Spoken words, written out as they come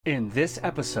In this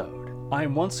episode, I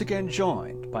am once again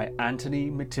joined by Anthony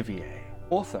Metivier,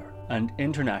 author and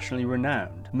internationally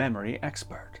renowned memory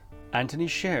expert. Anthony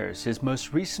shares his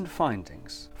most recent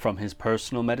findings from his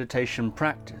personal meditation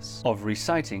practice of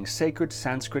reciting sacred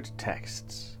Sanskrit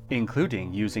texts,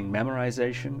 including using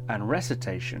memorization and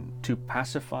recitation to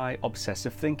pacify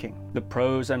obsessive thinking, the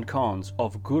pros and cons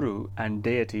of guru and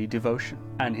deity devotion,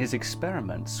 and his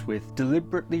experiments with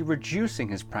deliberately reducing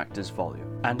his practice volume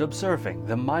and observing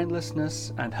the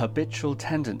mindlessness and habitual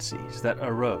tendencies that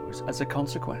arose as a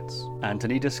consequence.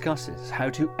 Anthony discusses how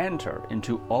to enter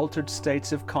into altered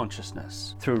states of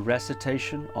consciousness through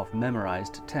recitation of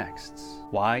memorized texts,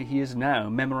 why he is now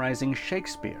memorizing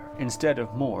Shakespeare instead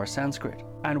of more Sanskrit,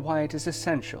 and why it is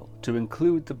essential to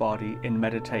include the body in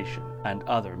meditation and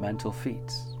other mental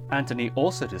feats. Anthony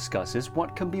also discusses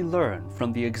what can be learned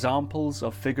from the examples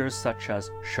of figures such as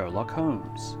Sherlock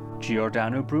Holmes,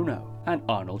 Giordano Bruno, and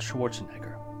Arnold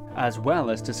Schwarzenegger, as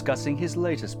well as discussing his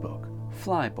latest book,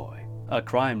 Flyboy, a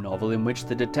crime novel in which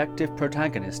the detective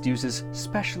protagonist uses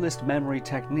specialist memory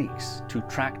techniques to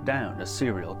track down a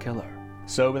serial killer.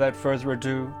 So without further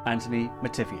ado, Anthony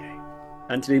Metivier.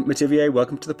 Anthony Metivier,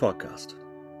 welcome to the podcast.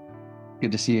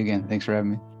 Good to see you again. Thanks for having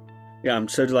me. Yeah, I'm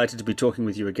so delighted to be talking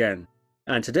with you again.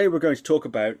 And today we're going to talk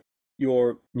about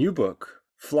your new book,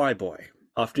 Flyboy.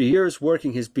 After years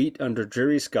working his beat under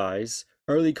dreary skies,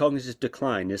 early cognitive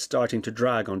decline is starting to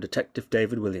drag on Detective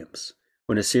David Williams.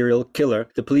 When a serial killer,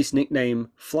 the police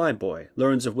nickname Flyboy,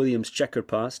 learns of Williams' checkered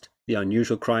past, the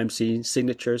unusual crime scene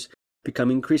signatures become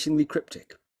increasingly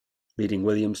cryptic, leading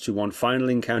Williams to one final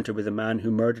encounter with a man who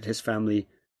murdered his family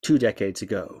 2 decades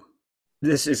ago.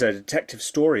 This is a detective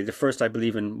story, the first, I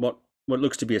believe, in what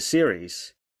looks to be a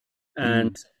series,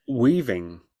 and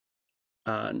weaving.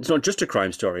 It's not just a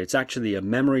crime story, it's actually a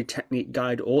memory technique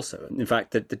guide also. In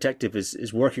fact, the detective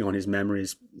is working on his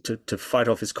memories to fight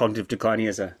off his cognitive decline. He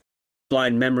has a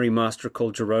blind memory master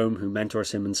called Jerome who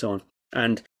mentors him and so on.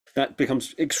 And that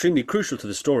becomes extremely crucial to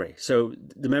the story. So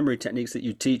the memory techniques that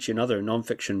you teach in other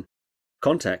nonfiction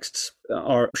contexts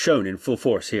are shown in full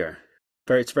force here.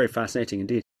 It's very fascinating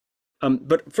indeed.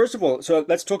 But first of all, so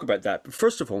let's talk about that. But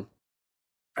first of all,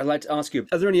 I'd like to ask you,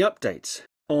 are there any updates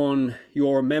on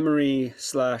your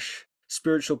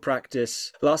memory/spiritual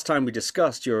practice? Last time we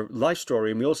discussed your life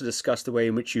story, and we also discussed the way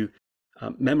in which you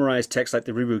memorize texts like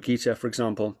the Ribhu Gita, for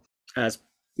example, as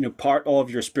part of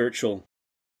your spiritual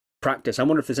practice. I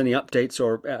wonder if there's any updates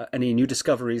or any new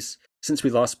discoveries since we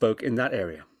last spoke in that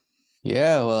area.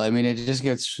 Yeah, well, I mean, it just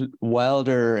gets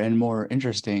wilder and more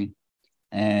interesting.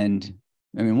 And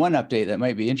I mean, one update that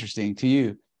might be interesting to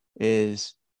you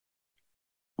is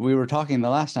we were talking the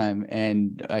last time,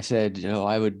 and I said,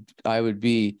 I would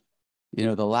be,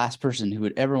 the last person who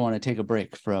would ever want to take a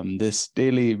break from this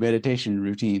daily meditation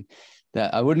routine,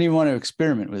 that I wouldn't even want to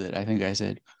experiment with it, I think I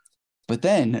said. But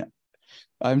then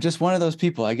I'm just one of those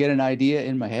people. I get an idea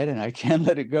in my head and I can't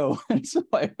let it go. And so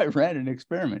I ran an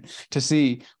experiment to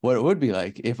see what it would be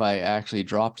like if I actually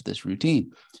dropped this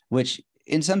routine, which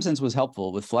in some sense was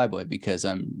helpful with Flyboy because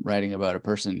I'm writing about a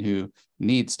person who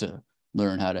needs to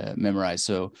learn how to memorize.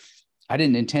 So I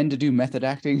didn't intend to do method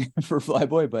acting for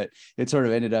Flyboy, but it sort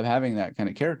of ended up having that kind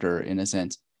of character in a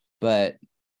sense. But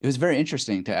it was very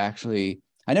interesting to actually,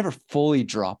 I never fully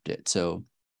dropped it. So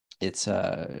it's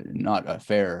not a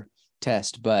fair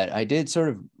test, but I did sort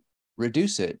of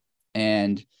reduce it,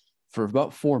 and for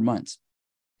about 4 months.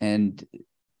 And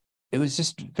it was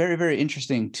just very, very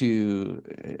interesting to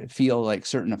feel like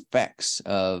certain effects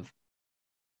of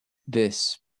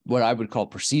this, what I would call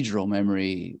procedural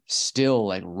memory, still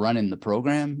like running the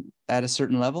program at a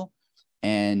certain level.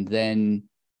 And then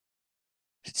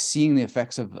seeing the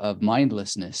effects of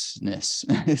mindlessness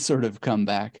sort of come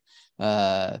back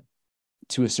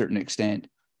to a certain extent.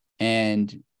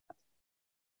 And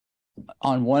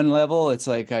on one level, it's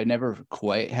like I never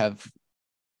quite have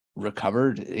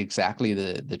recovered exactly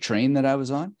the train that I was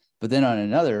on. But then on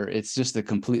another, it's just a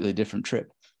completely different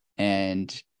trip.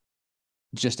 And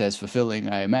just as fulfilling,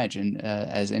 I imagine,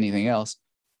 as anything else,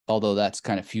 although that's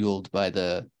kind of fueled by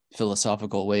the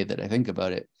philosophical way that I think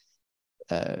about it.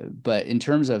 But in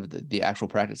terms of the actual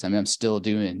practice, I mean, I'm still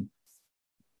doing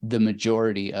the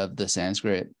majority of the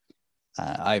Sanskrit.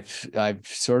 I've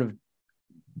sort of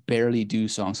barely do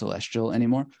Song Celestial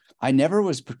anymore. I never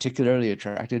was particularly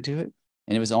attracted to it,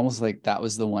 and it was almost like that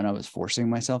was the one I was forcing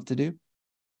myself to do.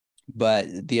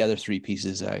 But the other 3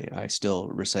 pieces I still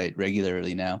recite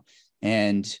regularly now.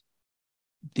 And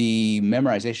the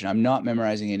memorization, I'm not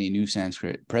memorizing any new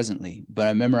Sanskrit presently, but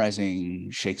I'm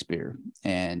memorizing Shakespeare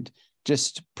and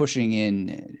just pushing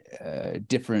in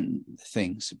different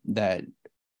things that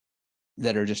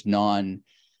are just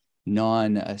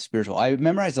non-spiritual. I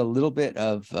memorized a little bit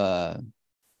of the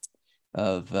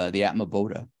Atma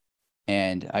Bodha,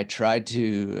 and I tried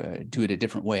to do it a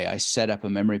different way. I set up a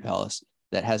memory palace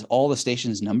that has all the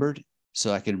stations numbered,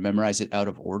 so I could memorize it out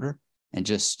of order and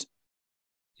just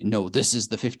know this is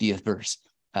the 50th verse,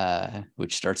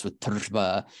 which starts with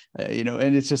Turba,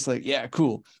 and it's just like, yeah,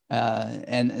 cool.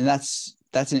 And that's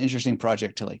an interesting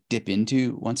project to like dip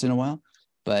into once in a while.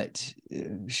 But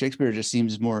Shakespeare just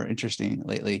seems more interesting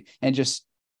lately, and just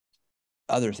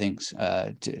other things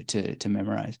to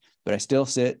memorize. But I still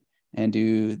sit and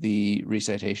do the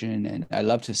recitation, and I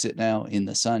love to sit now in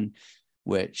the sun,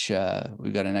 which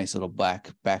we've got a nice little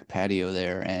back patio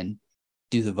there, and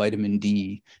do the vitamin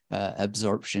D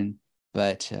absorption.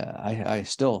 But I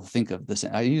still think of this.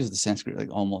 I use the Sanskrit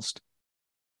like almost,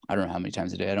 I don't know how many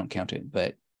times a day. I don't count it,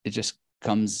 but it just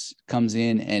comes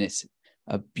in, and it's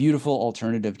a beautiful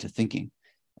alternative to thinking.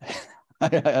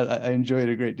 I enjoy it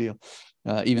a great deal,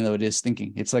 even though it is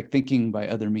thinking. It's like thinking by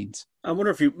other means. I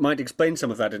wonder if you might explain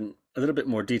some of that in a little bit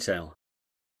more detail.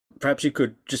 Perhaps you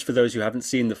could, just for those who haven't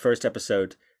seen the first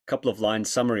episode, a couple of lines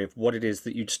summary of what it is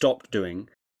that you'd stopped doing.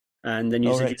 And then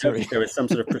you said you noticed there was some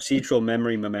sort of procedural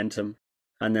memory momentum,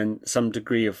 and then some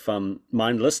degree of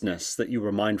mindlessness that you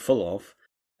were mindful of,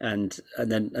 and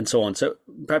so on. So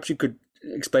perhaps you could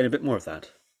explain a bit more of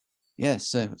that. Yes.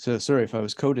 So sorry if I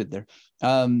was coded there.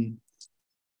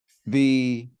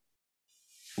 The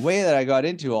way that I got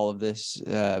into all of this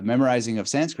memorizing of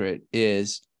Sanskrit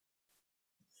is,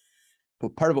 well,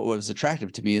 part of what was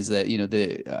attractive to me is that,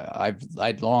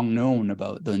 I'd long known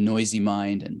about the noisy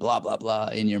mind and blah, blah, blah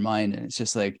in your mind. And it's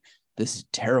just like this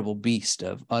terrible beast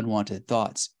of unwanted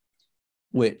thoughts,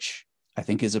 which I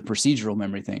think is a procedural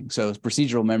memory thing. So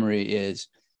procedural memory is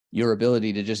your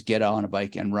ability to just get on a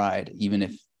bike and ride, even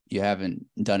if you haven't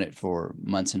done it for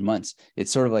months and months.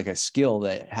 It's sort of like a skill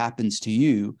that happens to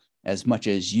you as much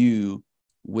as you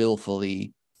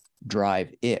willfully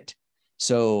drive it.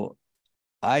 So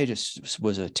I just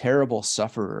was a terrible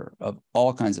sufferer of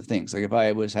all kinds of things. Like if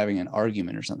I was having an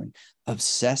argument or something,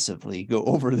 obsessively go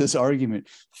over this argument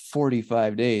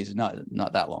 45 days, not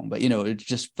that long, but it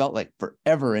just felt like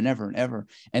forever and ever and ever.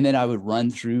 And then I would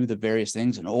run through the various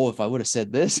things and, if I would have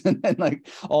said this, and then like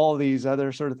all these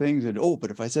other sort of things, and but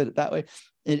if I said it that way,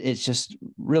 it's just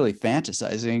really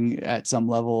fantasizing at some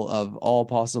level of all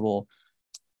possible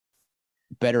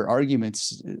better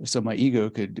arguments, so my ego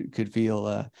could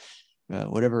feel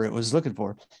whatever it was looking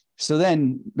for. So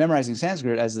then memorizing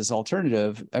Sanskrit as this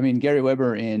alternative, I mean, Gary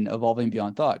Weber in Evolving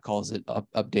Beyond Thought calls it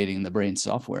updating the brain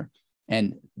software.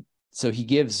 And so he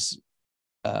gives,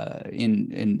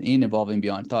 in Evolving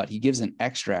Beyond Thought, he gives an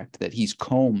extract that he's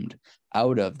combed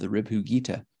out of the Ribhu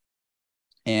Gita.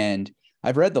 And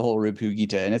I've read the whole Ribhu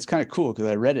Gita, and it's kind of cool because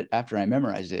I read it after I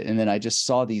memorized it, and then I just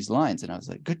saw these lines, and I was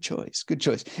like, "Good choice, good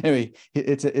choice." Anyway,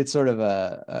 it's sort of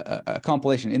a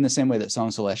compilation in the same way that Song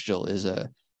Celestial is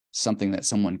something that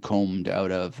someone combed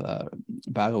out of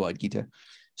Bhagavad Gita.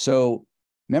 So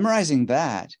memorizing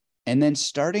that, and then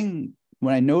starting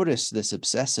when I noticed this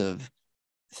obsessive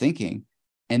thinking,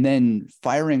 and then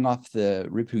firing off the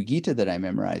Ribhu Gita that I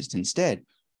memorized instead,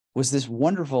 was this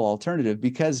wonderful alternative,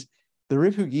 because the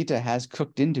Ribhu Gita has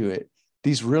cooked into it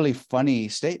these really funny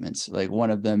statements. Like one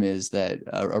of them is that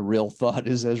a real thought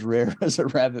is as rare as a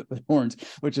rabbit with horns,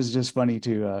 which is just funny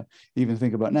to even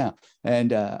think about now.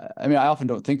 And I mean, I often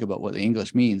don't think about what the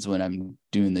English means when I'm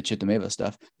doing the Chittameva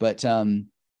stuff, but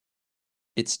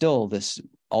it's still this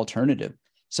alternative.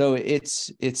 So it's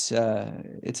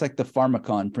like the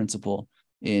pharmacon principle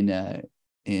in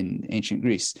ancient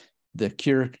Greece. The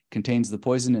cure contains the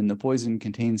poison, and the poison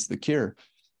contains the cure.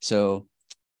 So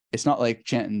it's not like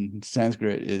chanting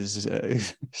Sanskrit is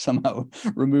somehow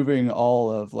removing all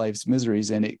of life's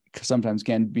miseries, and it sometimes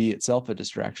can be itself a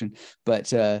distraction.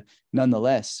 But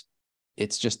nonetheless,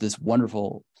 it's just this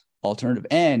wonderful alternative.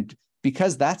 And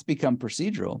because that's become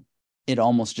procedural, it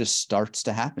almost just starts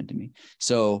to happen to me.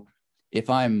 So if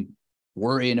I'm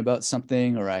worrying about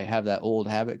something, or I have that old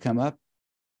habit come up,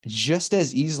 just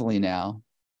as easily now,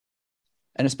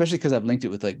 and especially because I've linked it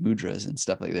with like mudras and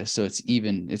stuff like this, so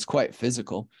it's quite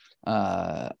physical.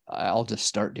 I'll just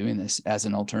start doing this as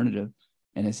an alternative,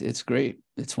 and it's great.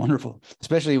 It's wonderful,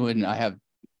 especially when I have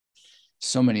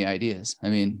so many ideas. I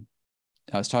mean,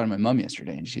 I was talking to my mom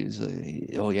yesterday, and she was like,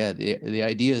 "Oh yeah, the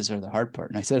ideas are the hard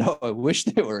part." And I said, "Oh, I wish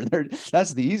they were.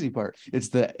 That's the easy part. It's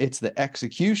the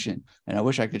execution. And I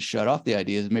wish I could shut off the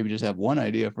ideas and maybe just have one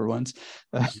idea for once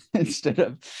instead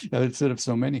of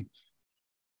so many."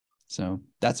 So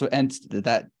that's what, and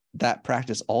that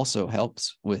practice also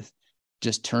helps with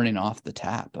just turning off the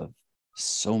tap of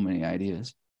so many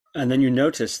ideas. And then you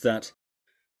notice that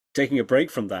taking a break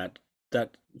from that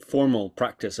formal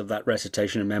practice of that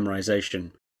recitation and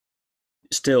memorization,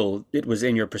 still it was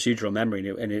in your procedural memory,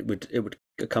 and it would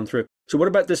come through. So what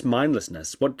about this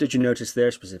mindlessness? What did you notice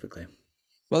there specifically?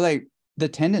 Well, like the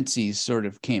tendencies sort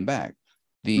of came back.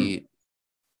 Hmm.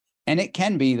 And it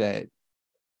can be that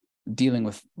dealing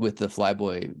with the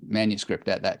Flyboy manuscript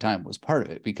at that time was part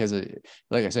of it, because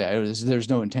like I said, there's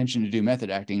no intention to do method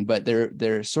acting, but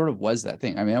there sort of was that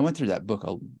thing. I mean, I went through that book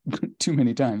too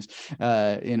many times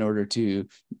in order to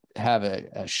have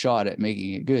a shot at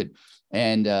making it good.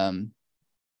 And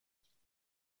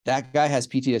that guy has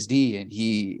PTSD, and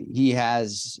he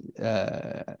has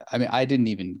I mean, I didn't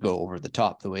even go over the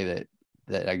top the way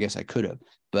that I guess I could have,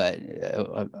 but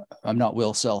I'm not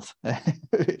Will Self.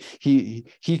 he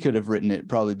could have written it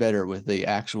probably better with the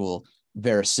actual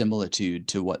verisimilitude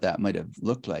to what that might have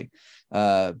looked like.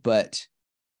 But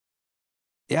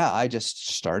yeah, I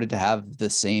just started to have the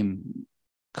same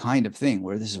kind of thing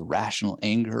where this irrational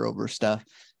anger over stuff,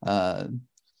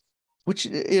 which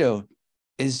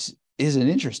is an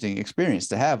interesting experience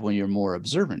to have when you're more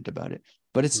observant about it,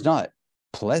 but it's not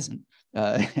pleasant.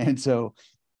 And so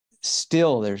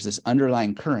still there's this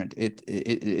underlying current. It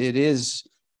is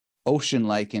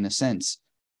ocean-like in a sense,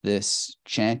 this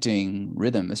chanting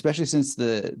rhythm, especially since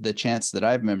the chants that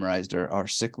I've memorized are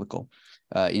cyclical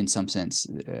in some sense.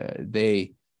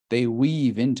 They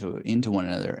weave into one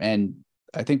another. And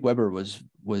I think Weber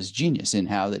was genius in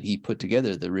how that he put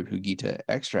together the Ribhu Gita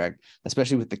extract,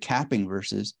 especially with the capping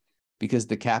verses, because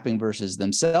the capping verses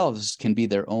themselves can be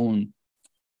their own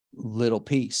little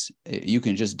piece. You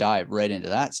can just dive right into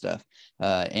that stuff.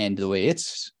 And the way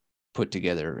it's put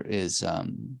together is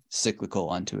cyclical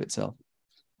unto itself.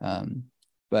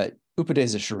 But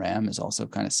Upadesa Sharam is also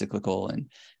kind of cyclical. And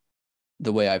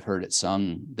the way I've heard it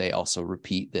sung, they also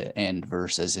repeat the end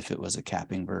verse as if it was a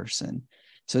capping verse. And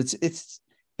so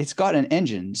it's got an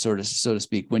engine, sort of, so to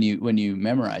speak, when you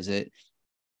memorize it,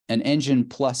 an engine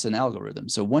plus an algorithm.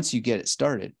 So once you get it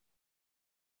started,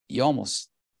 you almost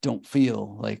don't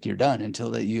feel like you're done until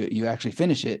that you actually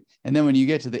finish it. And then when you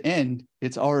get to the end,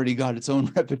 it's already got its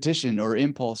own repetition or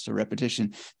impulse to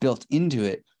repetition built into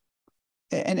it.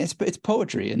 And it's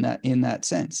poetry in that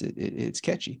sense. It's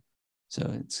catchy.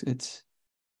 So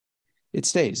it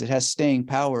stays. It has staying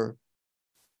power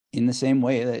in the same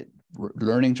way that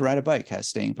learning to ride a bike has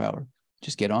staying power.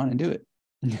 Just get on and do it.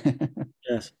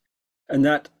 Yes. And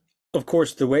that, of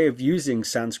course, the way of using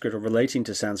Sanskrit or relating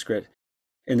to Sanskrit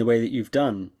in the way that you've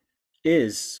done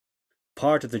is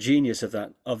part of the genius of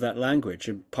that language,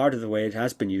 and part of the way it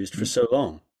has been used for so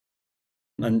long,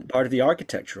 and part of the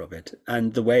architecture of it,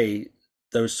 and the way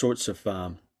those sorts of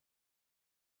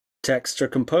texts are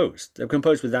composed. They're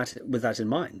composed with that in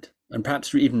mind, and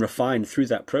perhaps even refined through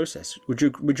that process. Would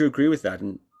you agree with that,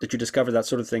 and that you discover that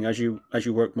sort of thing as you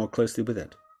work more closely with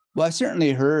it? Well, I've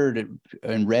certainly heard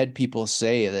and read people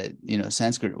say that,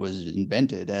 Sanskrit was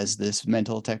invented as this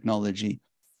mental technology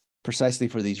precisely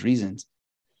for these reasons.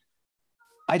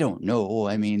 I don't know.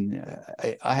 I mean,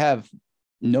 I have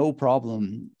no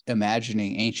problem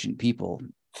imagining ancient people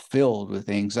filled with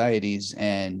anxieties.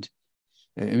 And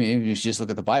I mean, you just look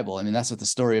at the Bible. I mean, that's what the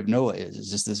story of Noah is. It's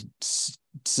just this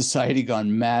society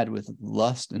gone mad with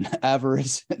lust and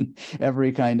avarice and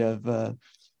every kind of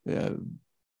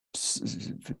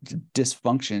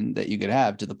dysfunction that you could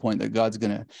have, to the point that God's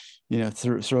gonna,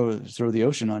 throw the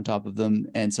ocean on top of them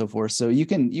and so forth. So you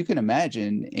can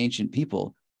imagine ancient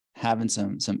people having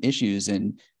some issues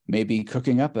and maybe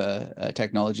cooking up a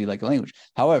technology like a language.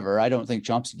 However, I don't think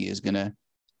Chomsky is gonna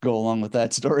go along with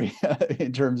that story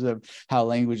in terms of how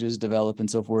languages develop and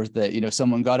so forth, that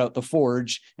someone got out the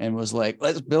forge and was like,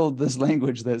 let's build this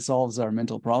language that solves our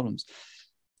mental problems.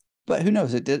 But who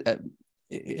knows?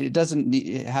 It doesn't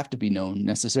have to be known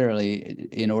necessarily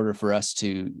in order for us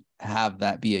to have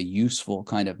that be a useful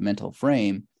kind of mental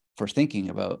frame for thinking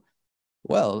about,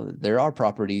 well, there are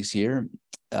properties here.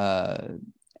 And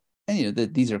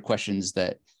these are questions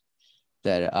that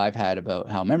I've had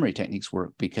about how memory techniques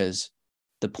work, because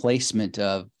the placement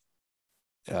of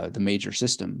the major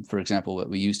system, for example, what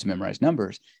we use to memorize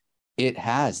numbers, it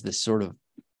has this sort of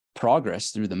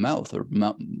progress through the mouth, or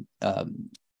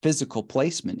physical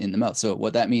placement in the mouth. So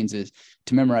what that means is,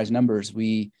 to memorize numbers,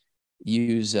 we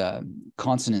use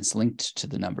consonants linked to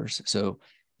the numbers. So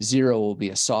 0 will be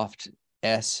a soft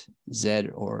S, Z,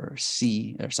 or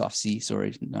C, or soft C,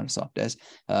 sorry, not a soft S.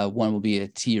 1 will be a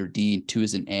T or D, 2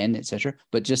 is an N, etc.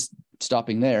 But just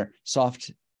stopping there,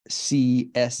 soft C,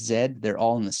 S, Z, they're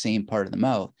all in the same part of the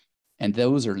mouth, and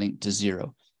those are linked to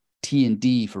 0. T and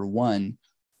D for 1,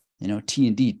 T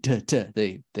and D,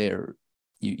 they're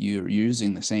you're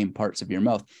using the same parts of your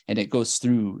mouth, and it goes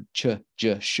through ch,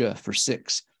 j, sh for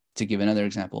 6, to give another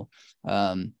example.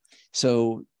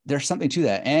 So there's something to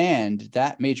that. And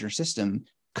that major system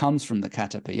comes from the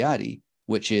Katapayati,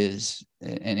 which is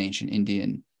an ancient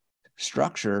Indian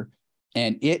structure.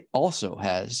 And it also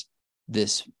has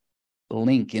this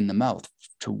link in the mouth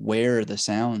to where the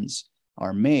sounds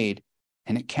are made.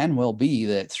 And it can well be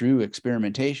that through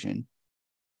experimentation,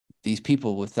 these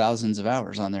people with thousands of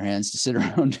hours on their hands to sit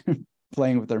around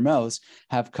playing with their mouths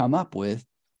have come up with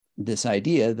this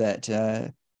idea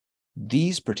that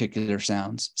these particular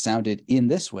sounds sounded in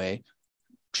this way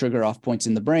trigger off points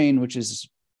in the brain, which is,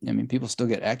 I mean, people still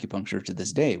get acupuncture to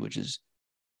this day, which is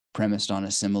premised on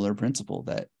a similar principle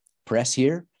that press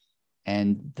here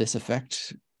and this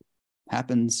effect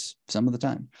happens some of the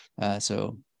time.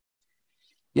 So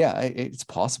yeah, it's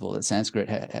possible that Sanskrit,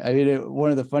 I mean,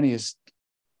 one of the funniest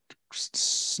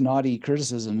snotty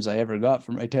criticisms I ever got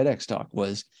from my TEDx talk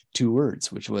was 2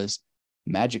 words, which was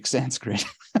magic Sanskrit.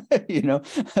 You know,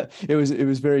 it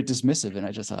was very dismissive, and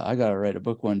I just thought, I gotta write a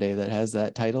book one day that has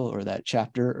that title or that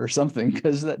chapter or something,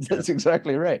 because that's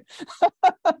exactly right.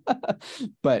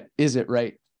 But is it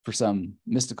right for some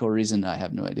mystical reason? I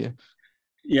have no idea.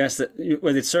 Yes,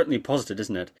 well, it's certainly posited,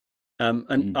 isn't it?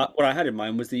 What I had in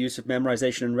mind was the use of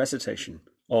memorization and recitation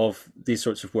of these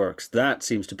sorts of works. That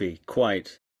seems to be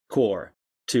quite core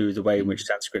to the way in which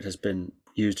Sanskrit has been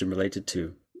used and related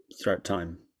to throughout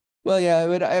time. Well, yeah,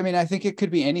 I mean, I think it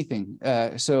could be anything.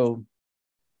 So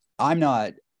I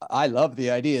love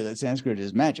the idea that Sanskrit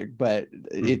is magic, but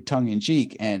it tongue in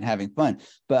cheek and having fun.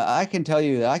 But I can tell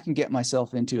you that I can get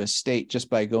myself into a state just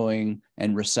by going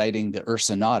and reciting the Ur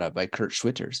Sonata by Kurt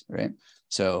Schwitters, right?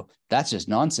 So that's just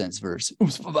nonsense verse.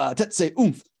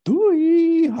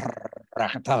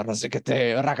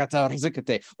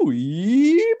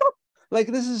 Like,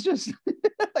 this is just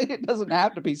like, it doesn't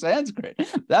have to be Sanskrit.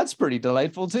 That's pretty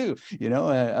delightful too, you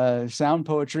know. Sound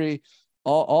poetry,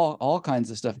 all kinds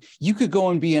of stuff. You could go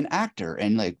and be an actor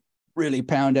and like really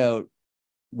pound out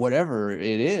whatever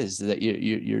it is that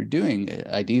you're doing.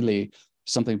 Ideally,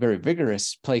 something very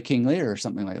vigorous, play King Lear or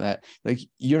something like that. Like,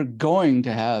 you're going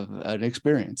to have an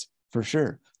experience for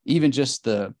sure. Even just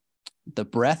the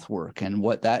breath work and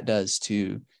what that does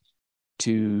to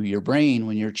your brain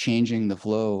when you're changing the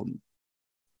flow.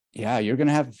 Yeah, you're going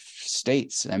to have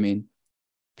states. I mean,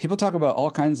 people talk about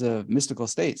all kinds of mystical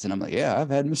states, and I'm like, yeah, I've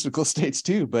had mystical states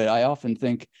too, but I often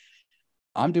think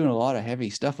I'm doing a lot of heavy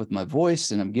stuff with my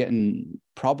voice, and I'm getting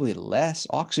probably less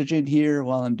oxygen here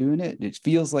while I'm doing it. It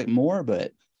feels like more,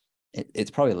 but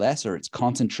it's probably less, or it's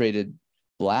concentrated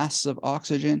blasts of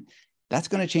oxygen. That's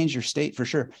going to change your state for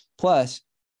sure. Plus,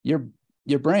 your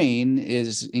brain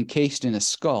is encased in a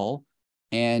skull,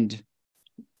 and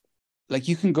like,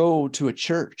 you can go to a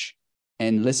church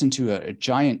and listen to a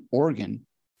giant organ,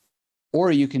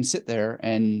 or you can sit there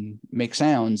and make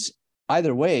sounds.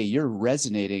 Either way, you're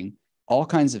resonating all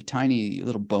kinds of tiny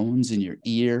little bones in your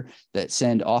ear that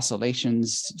send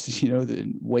oscillations, you know,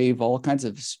 that wave all kinds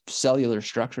of cellular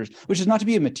structures, which is not to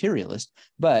be a materialist,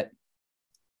 but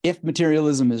if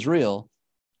materialism is real,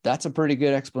 that's a pretty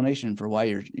good explanation for why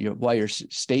your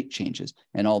state changes.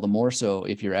 And all the more so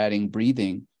if you're adding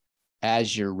breathing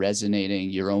as you're resonating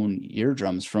your own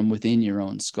eardrums from within your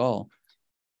own skull.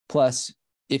 Plus,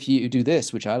 if you do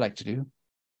this, which I like to do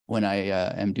when I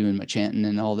am doing my chanting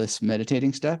and all this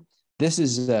meditating stuff, this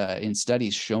is in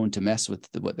studies shown to mess with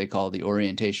what they call the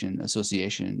orientation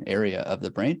association area of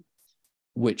the brain,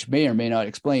 which may or may not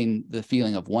explain the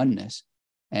feeling of oneness.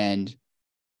 And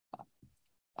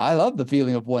I love the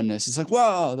feeling of oneness. It's like,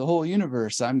 wow, the whole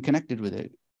universe, I'm connected with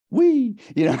it.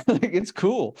 Like, it's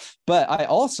cool. But I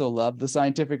also love the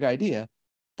scientific idea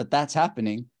that that's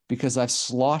happening because I've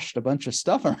sloshed a bunch of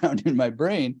stuff around in my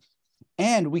brain.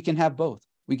 And we can have both.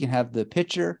 We can have the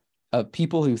picture of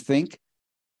people who think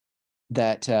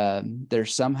that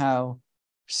there's somehow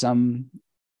some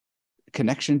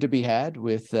connection to be had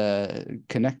with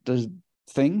connected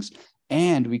things,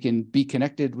 and we can be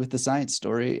connected with the science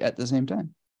story at the same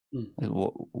time.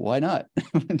 Why not?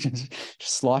 just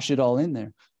slosh it all in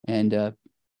there and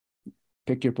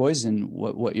pick your poison,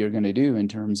 what you're going to do in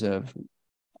terms of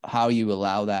how you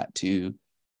allow that to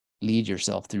lead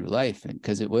yourself through life. And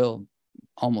because it will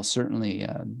almost certainly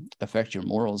affect your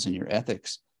morals and your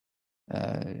ethics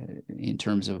in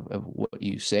terms of what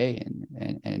you say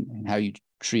and how you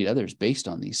treat others based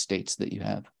on these states that you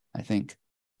have, I think.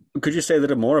 Could you say a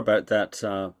little more about that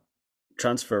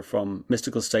transfer from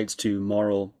mystical states to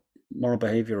moral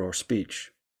behavior or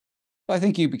speech? Well, I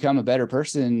think you become a better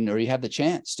person, or you have the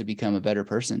chance to become a better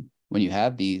person when you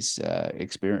have these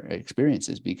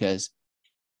experiences, because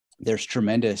there's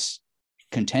tremendous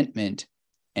contentment,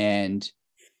 and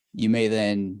you may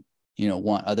then,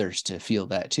 want others to feel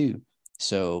that too.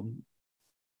 So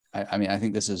I mean, I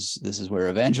think this is where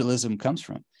evangelism comes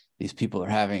from. These people are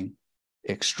having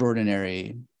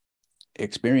extraordinary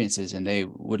experiences, and they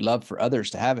would love for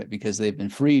others to have it because they've been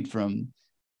freed from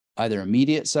either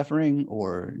immediate suffering,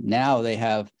 or now they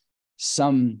have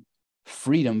some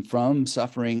freedom from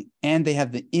suffering, and they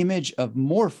have the image of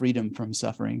more freedom from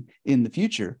suffering in the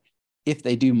future if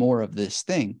they do more of this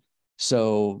thing.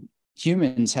 So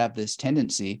humans have this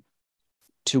tendency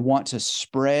to want to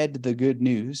spread the good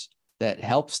news that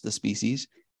helps the species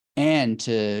and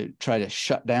to try to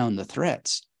shut down the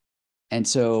threats. And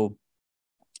so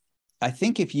I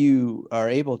think if you are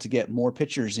able to get more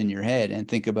pictures in your head and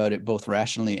think about it both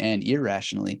rationally and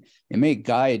irrationally, it may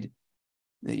guide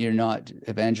that you're not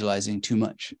evangelizing too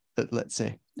much, let's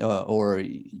say, or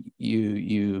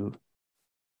you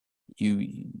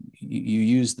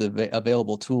use the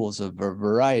available tools of a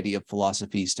variety of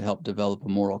philosophies to help develop a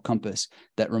moral compass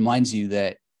that reminds you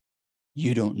that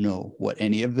you don't know what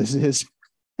any of this is,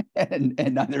 and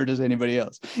neither does anybody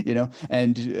else,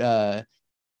 and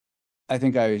I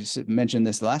think I mentioned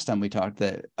this the last time we talked,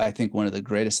 that I think one of the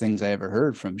greatest things I ever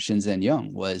heard from Shinzen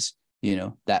Young was,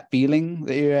 that feeling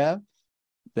that you have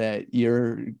that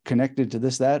you're connected to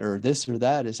this, that, or this or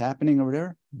that is happening or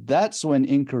whatever. That's when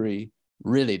inquiry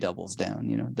really doubles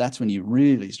down. That's when you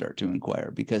really start to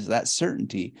inquire, because that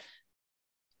certainty,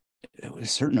 it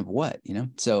was certain of what,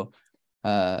 So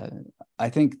I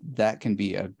think that can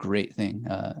be a great thing.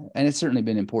 And it's certainly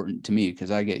been important to me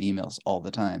because I get emails all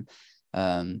the time.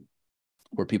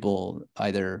 Where people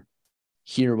either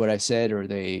hear what I said or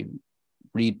they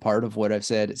read part of what I've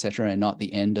said, etc., and not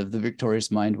the end of the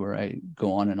victorious mind, where I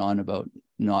go on and on about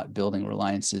not building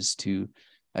reliances to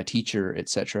a teacher,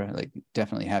 etc. Like,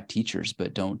 definitely have teachers,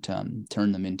 but don't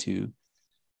turn them into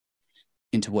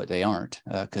what they aren't,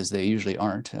 because they usually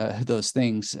aren't those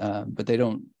things. But they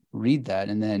don't read that,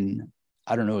 and then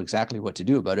I don't know exactly what to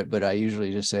do about it. But I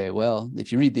usually just say, well,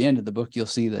 if you read the end of the book, you'll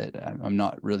see that I'm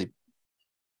not really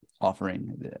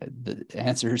offering the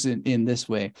answers in this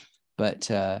way. But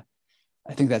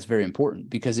I think that's very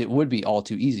important, because it would be all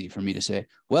too easy for me to say,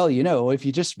 well, if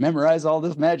you just memorize all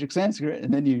this magic Sanskrit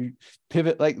and then you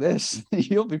pivot like this,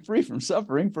 you'll be free from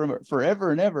suffering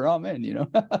forever and ever. Amen.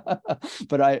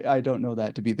 But I don't know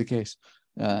that to be the case.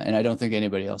 And I don't think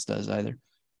anybody else does either.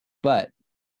 But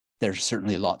there's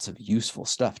certainly lots of useful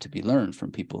stuff to be learned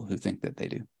from people who think that they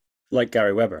do. Like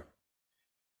Gary Weber.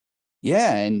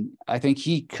 Yeah, and I think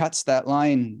he cuts that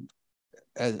line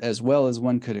as well as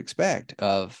one could expect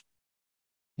of,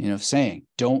 saying,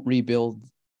 don't rebuild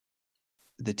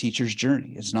the teacher's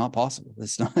journey. It's not possible.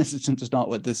 It's just not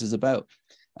what this is about.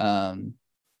 And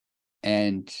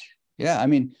yeah, I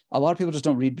mean, a lot of people just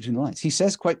don't read between the lines. He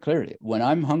says quite clearly, when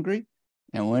I'm hungry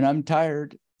and when I'm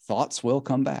tired, thoughts will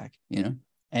come back,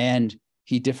 and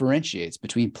he differentiates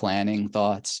between planning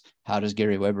thoughts. How does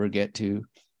Gary Weber get to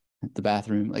the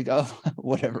bathroom? Like, oh,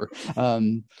 whatever,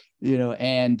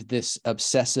 and this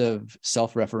obsessive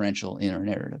self-referential inner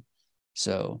narrative.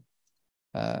 So,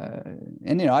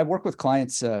 and I work with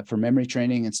clients for memory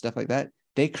training and stuff like that.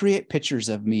 They create pictures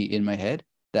of me in my head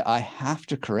that I have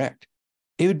to correct.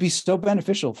 It would be so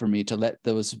beneficial for me to let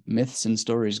those myths and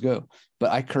stories go,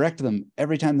 but I correct them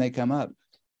every time they come up,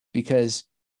 because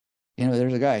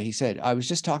there's a guy, he said, I was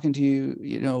just talking to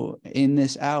you, in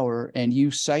this hour, and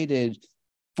you cited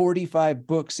 45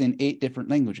 books in 8 different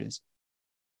languages.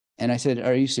 And I said,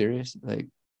 are you serious? Like,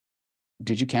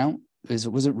 did you count?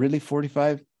 Was it really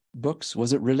 45 books?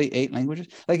 Was it really 8 languages?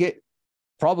 Like, it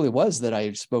probably was that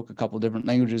I spoke a couple different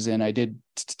languages and I did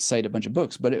cite a bunch of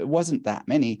books, but it wasn't that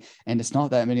many, and it's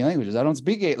not that many languages. I don't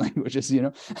speak 8 languages,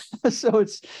 So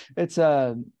it's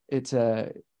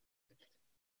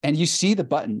and you see the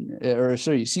button,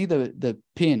 you see the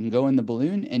pin go in the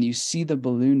balloon, and you see the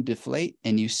balloon deflate,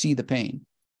 and you see the pain.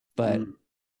 But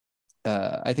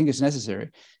I think it's necessary.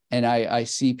 And I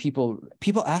see people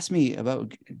ask me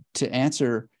to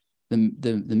answer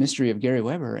the mystery of Gary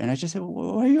Weber, and I just say,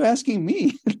 well, why are you asking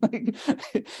me?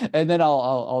 And then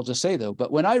I'll just say, though,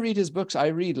 but when I read his books, I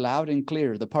read loud and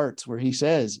clear the parts where he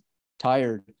says,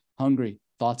 tired, hungry,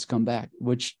 thoughts come back,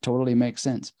 which totally makes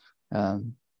sense.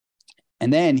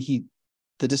 And then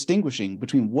the distinguishing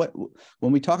between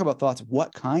when we talk about thoughts,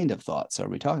 what kind of thoughts are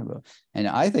we talking about? And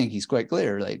I think he's quite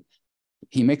clear. Like,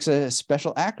 he makes a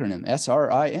special acronym,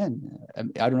 SRIN.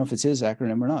 I don't know if it's his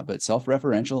acronym or not, but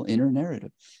self-referential inner narrative.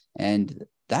 And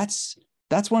that's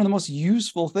one of the most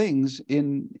useful things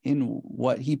in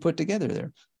what he put together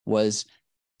there, was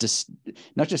just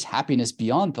not just happiness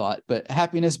beyond thought, but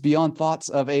happiness beyond thoughts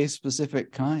of a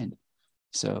specific kind.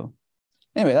 So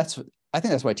anyway, I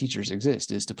think that's why teachers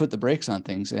exist, is to put the brakes on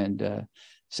things and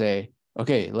say,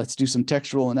 okay, let's do some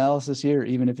textual analysis here,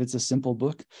 even if it's a simple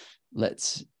book.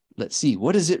 Let's see,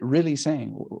 what is it really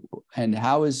saying, and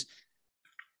how is,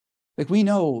 like, we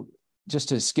know, just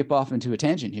to skip off into a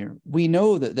tangent here, we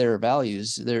know that there are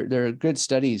values, there are good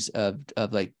studies of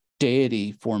like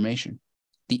deity formation,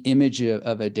 the image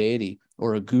of a deity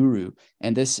or a guru,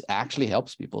 and this actually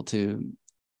helps people to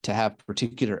have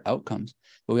particular outcomes.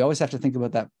 But we always have to think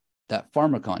about that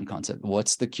pharmacon concept.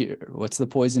 What's the cure? What's the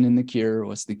poison in the cure?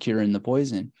 What's the cure in the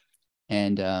poison?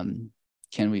 And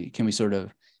can we sort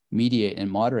of mediate and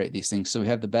moderate these things so we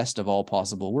have the best of all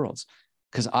possible worlds?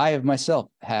 Because I have myself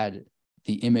had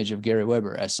the image of Gary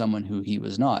Weber as someone who he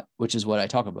was not, which is what I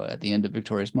talk about at the end of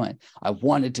Victorious Mind. I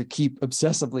wanted to keep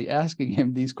obsessively asking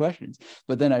him these questions,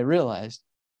 but then I realized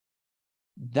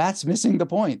that's missing the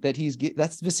point,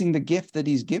 that's missing the gift that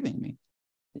he's giving me.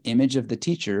 The image of the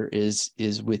teacher is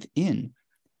within,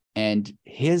 and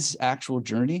his actual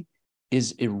journey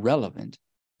is irrelevant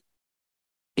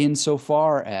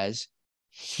insofar as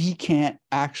he can't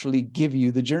actually give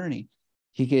you the journey.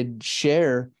 He could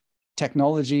share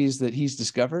technologies that he's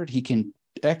discovered. He can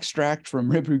extract from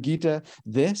Ribhu Gita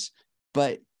this,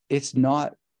 but it's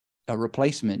not a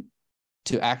replacement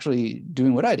to actually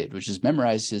doing what I did, which is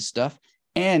memorize his stuff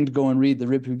and go and read the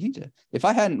Ribhu Gita. If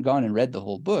I hadn't gone and read the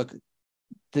whole book,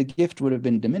 the gift would have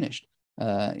been diminished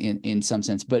in some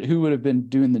sense. But who would have been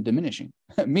doing the diminishing?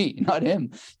 Me, not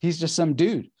him. He's just some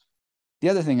dude. The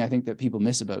other thing I think that people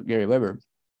miss about Gary Weber,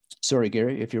 sorry,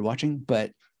 Gary, if you're watching,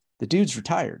 but the dude's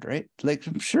retired, right? Like,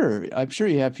 I'm sure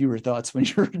you have fewer thoughts when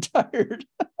you're retired.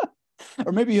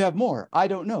 Or maybe you have more. I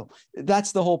don't know.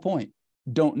 That's the whole point.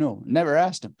 Don't know. Never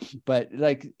asked him. But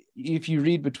like, if you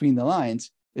read between the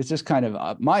lines, it's just kind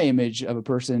of my image of a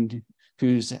person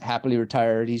who's happily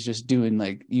retired. He's just doing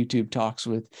like YouTube talks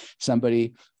with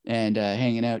somebody and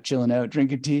hanging out, chilling out,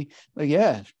 drinking tea. Like,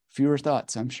 yeah, fewer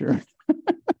thoughts, I'm sure.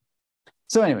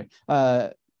 So anyway,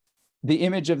 the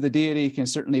image of the deity can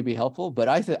certainly be helpful, but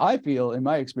I feel, in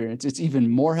my experience, it's even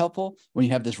more helpful when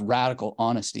you have this radical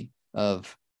honesty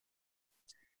of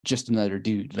just another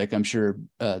dude. Like, I'm sure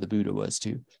the Buddha was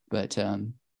too, but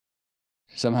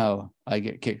somehow I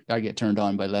get turned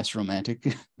on by less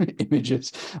romantic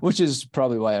images, which is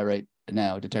probably why I write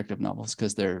now detective novels,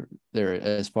 because they're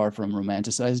as far from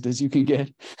romanticized as you can get.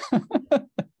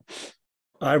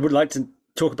 I would like to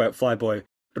talk about Flyboy,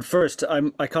 but first,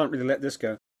 I can't really let this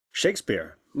go.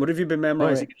 Shakespeare. What have you been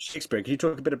memorizing in Shakespeare? Can you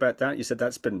talk a bit about that? You said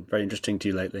that's been very interesting to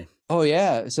you lately. Oh,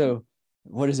 yeah. So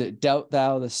what is it? Doubt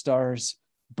thou the stars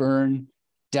burn,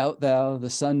 doubt thou the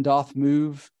sun doth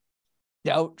move,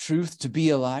 doubt truth to be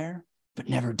a liar, but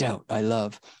never doubt I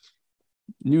love.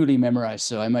 Newly memorized,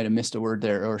 so I might have missed a word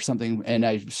there or something, and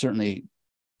I certainly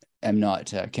am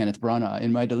not Kenneth Branagh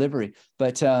in my delivery.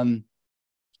 But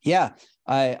yeah,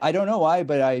 I don't know why,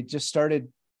 but I just started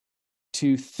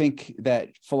to think that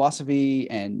philosophy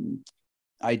and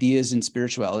ideas and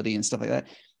spirituality and stuff like that,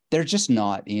 they're just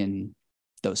not in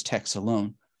those texts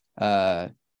alone.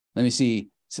 Let me see.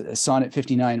 Sonnet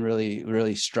 59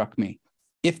 really struck me.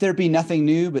 If there be nothing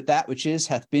new, but that which is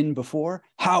hath been before,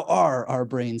 how are our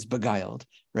brains beguiled,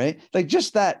 right? Like,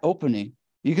 just that opening,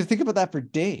 you can think about that for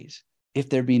days. If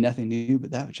there be nothing new,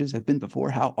 but that which is hath been before,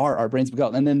 how are our brains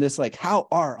beguiled? And then this, like, how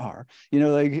are,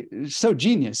 like, so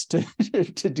genius to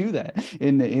to do that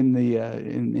in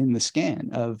the scan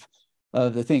of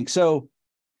the thing. So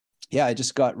yeah, I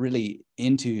just got really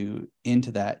into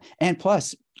that. And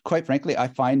plus, quite frankly, I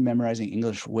find memorizing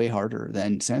English way harder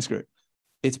than Sanskrit.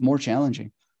 It's more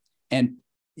challenging. And,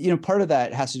 part of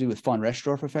that has to do with von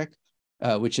Restorff effect,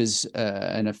 which is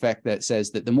an effect that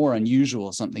says that the more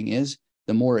unusual something is,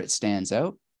 the more it stands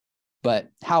out. But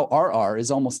how RR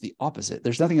is almost the opposite.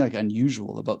 There's nothing like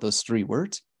unusual about those three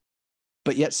words,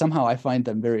 but yet somehow I find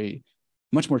them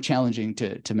much more challenging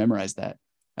to memorize that.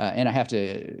 And I have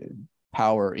to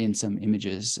power in some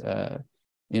images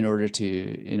in order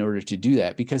to do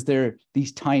that, because they're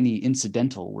these tiny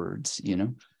incidental words,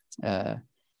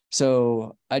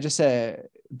 so I just say,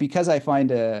 because I find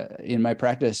in my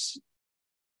practice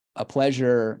a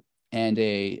pleasure and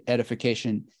a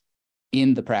edification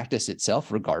in the practice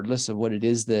itself, regardless of what it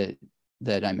is that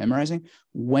I'm memorizing,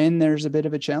 when there's a bit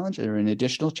of a challenge or an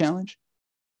additional challenge,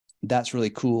 that's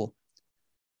really cool.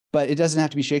 But it doesn't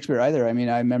have to be Shakespeare either. I mean,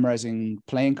 I'm memorizing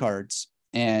playing cards,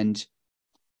 and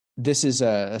this is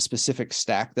a specific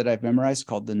stack that I've memorized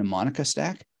called the mnemonica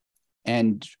stack.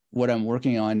 And what I'm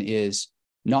working on is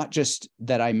not just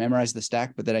that I memorize the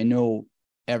stack, but that I know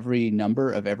every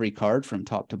number of every card from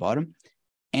top to bottom.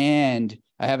 And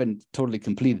I haven't totally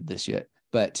completed this yet,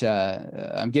 but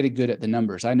I'm getting good at the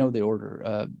numbers. I know the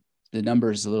order. The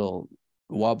numbers a little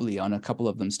wobbly on a couple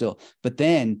of them still, but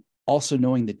then also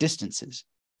knowing the distances.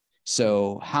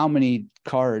 So how many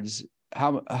cards,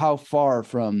 how far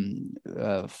from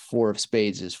four of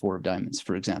spades is four of diamonds,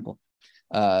 for example,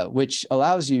 which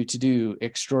allows you to do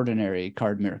extraordinary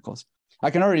card miracles.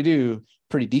 I can already do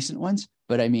pretty decent ones,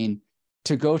 but I mean,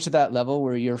 to go to that level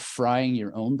where you're frying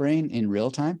your own brain in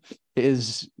real time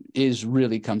is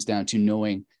really comes down to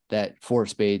knowing that four of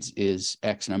spades is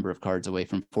X number of cards away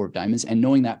from four of diamonds, and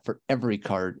knowing that for every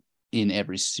card in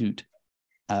every suit.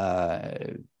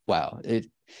 Wow.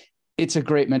 It's a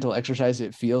great mental exercise.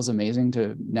 It feels amazing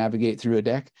to navigate through a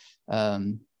deck.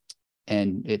 And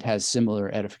it has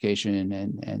similar edification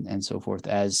and so forth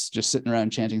as just sitting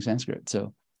around chanting Sanskrit.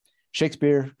 So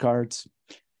Shakespeare, cards,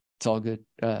 it's all good.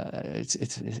 I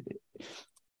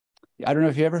don't know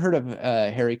if you ever heard of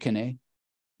Harry Canet.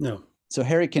 No. So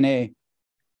Harry Canet,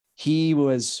 he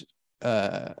was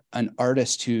an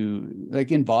artist who,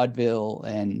 like in vaudeville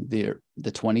and the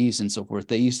 20s and so forth,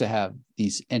 they used to have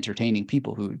these entertaining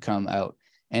people who would come out,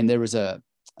 and there was a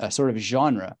sort of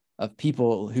genre of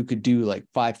people who could do like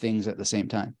 5 things at the same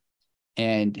time.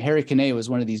 And Harry Canet was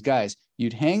one of these guys.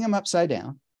 You'd hang him upside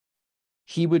down.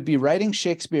 He would be writing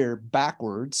Shakespeare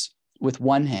backwards with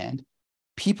one hand.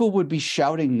 People would be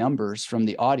shouting numbers from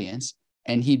the audience,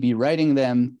 and he'd be writing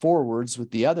them forwards with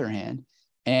the other hand.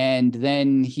 And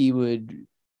then he would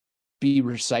be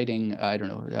reciting, I don't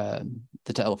know,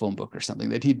 the telephone book or something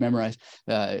that he'd memorized.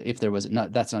 If there was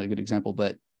not, that's not a good example,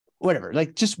 but whatever,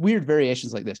 like just weird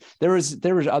variations like this. There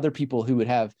was other people who would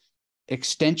have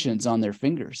extensions on their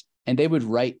fingers, and they would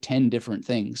write 10 different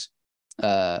things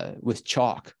with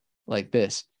chalk like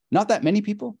this. Not that many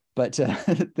people, but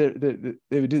they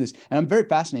would do this. And I'm very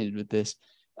fascinated with this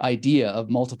idea of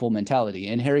multiple mentality.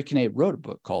 And Harry Canet wrote a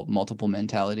book called Multiple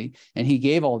Mentality, and he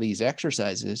gave all these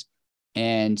exercises.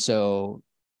 And so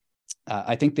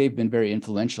I think they've been very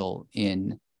influential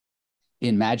in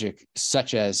magic,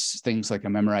 such as things like a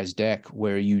memorized deck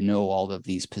where you know all of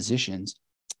these positions,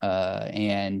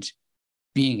 and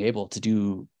being able to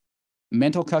do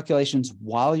mental calculations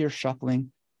while you're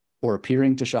shuffling or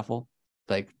appearing to shuffle,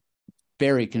 like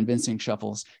very convincing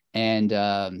shuffles, and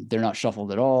they're not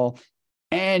shuffled at all,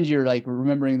 and you're like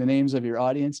remembering the names of your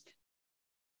audience,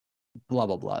 blah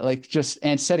blah blah, like just,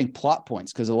 and setting plot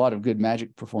points, because a lot of good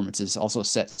magic performances also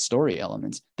set story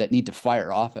elements that need to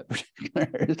fire off at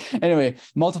particular. Anyway,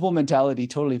 multiple mentality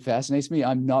totally fascinates me.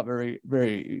 I'm not very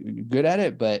good at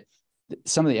it, but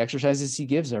some of the exercises he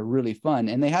gives are really fun,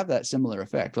 and they have that similar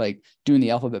effect, like doing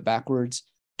the alphabet backwards,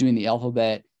 doing the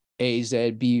alphabet A,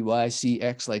 Z, B, Y, C,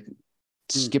 X, like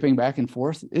skipping back and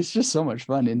forth. It's just so much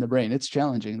fun in the brain. It's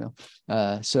challenging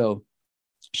though. So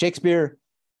Shakespeare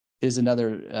is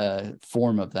another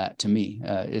form of that to me.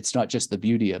 It's not just the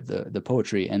beauty of the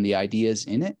poetry and the ideas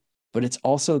in it, but it's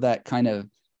also that kind of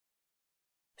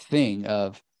thing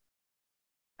of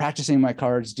practicing my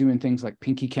cards, doing things like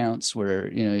pinky counts,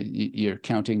 where you're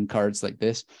counting cards like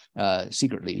this,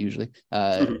 secretly usually.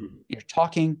 You're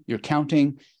talking, you're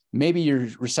counting. Maybe you're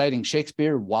reciting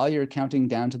Shakespeare while you're counting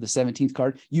down to the 17th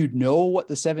card. You know what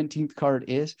the 17th card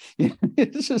is.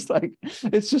 It's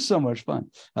just so much fun.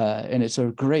 And it's a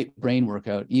great brain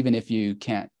workout, even if you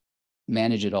can't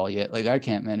manage it all yet. Like I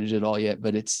can't manage it all yet,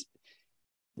 but it's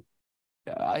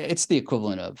the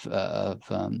equivalent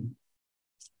of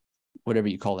whatever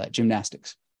you call that,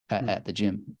 gymnastics at the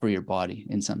gym for your body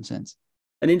in some sense.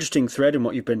 An interesting thread in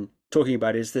what you've been talking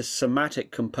about is this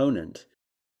somatic component.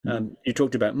 You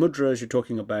talked about mudras, you're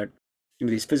talking about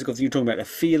these physical things, you're talking about a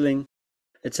feeling,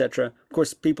 etc. Of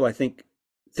course, people, I think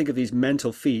of these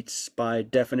mental feats by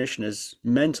definition as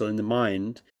mental in the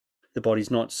mind. The body's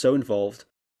not so involved,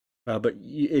 but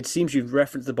it seems you've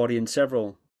referenced the body in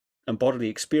several, and bodily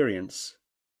experience,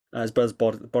 as well as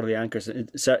bodily anchors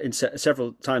in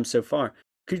several times so far.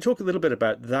 Could you talk a little bit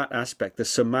about that aspect, the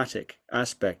somatic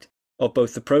aspect of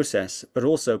both the process, but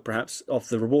also perhaps of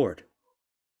the reward?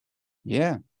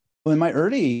 Yeah. Well, in my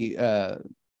early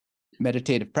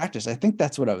meditative practice, I think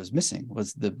that's what I was missing,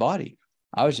 was the body.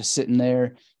 I was just sitting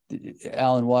there,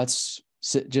 Alan Watts,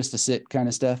 just to sit kind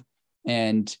of stuff.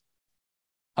 And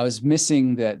I was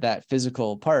missing that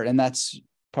physical part. And that's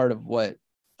part of what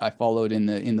I followed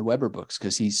in the Weber books,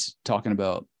 because he's talking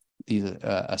about these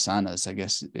asanas, I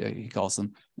guess he calls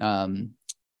them,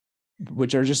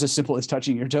 which are just as simple as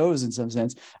touching your toes in some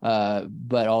sense,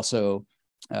 but also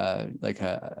like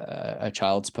a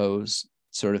child's pose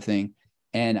sort of thing.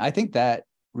 And I think that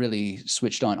really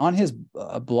switched on his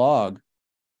blog.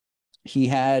 He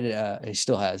had, he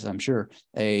still has, I'm sure,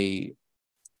 a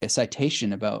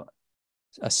citation about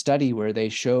a study where they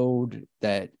showed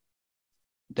that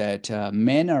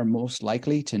men are most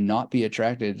likely to not be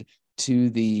attracted to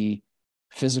the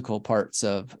physical parts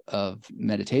of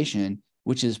meditation,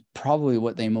 which is probably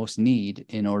what they most need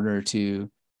in order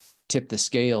to tip the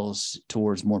scales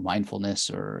towards more mindfulness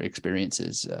or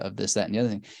experiences of this, that, and the other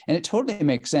thing. And it totally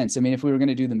makes sense. I mean, if we were going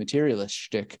to do the materialist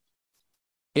shtick,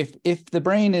 if the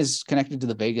brain is connected to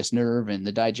the vagus nerve and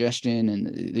the digestion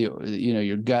and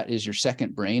your gut is your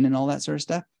second brain and all that sort of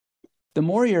stuff, the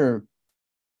more you're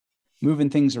moving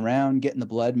things around, getting the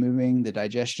blood moving, the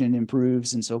digestion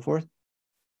improves and so forth.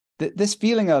 This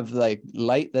feeling of like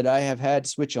light that I have had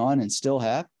switch on and still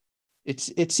have,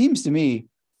 it seems to me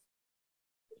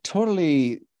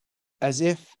totally as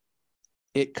if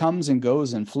it comes and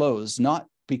goes and flows, not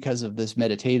because of this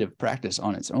meditative practice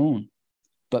on its own,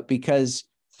 but because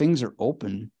things are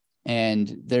open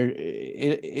and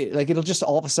it'll just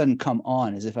all of a sudden come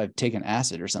on as if I've taken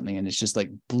acid or something, and it's just like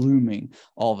blooming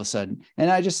all of a sudden. And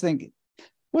I just think,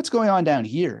 what's going on down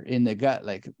here in the gut?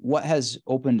 Like, what has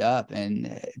opened up,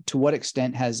 and to what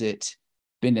extent has it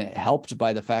been helped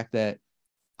by the fact that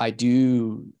I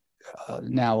do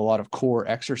now a lot of core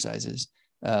exercises,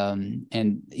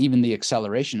 and even the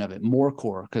acceleration of it, more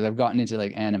core, because I've gotten into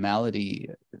like animality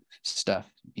stuff,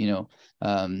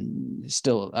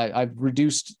 still I've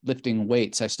reduced lifting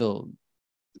weights. I still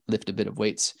lift a bit of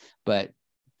weights, but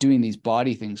doing these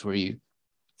body things where you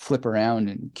flip around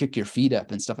and kick your feet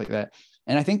up and stuff like that.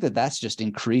 And I think that that's just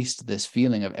increased this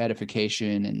feeling of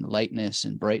edification and lightness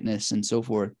and brightness and so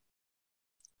forth,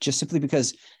 just simply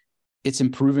because it's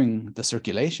improving the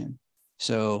circulation.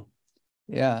 So,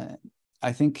 yeah,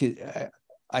 I think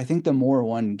the more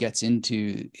one gets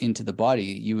into the body,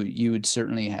 you would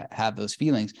certainly have those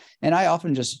feelings. And I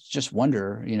often just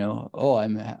wonder,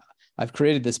 I've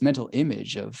created this mental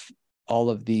image of all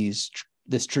of this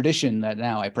tradition that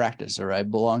now I practice or I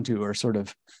belong to, or sort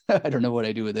of, I don't know what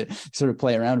I do with it, sort of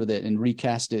play around with it and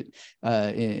recast it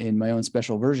in my own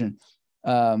special version.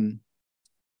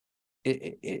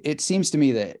 It seems to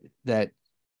me that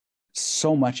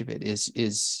so much of it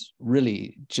is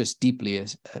really just deeply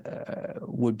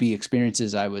would be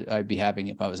experiences I'd be having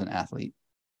if I was an athlete,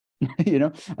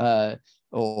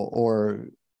 or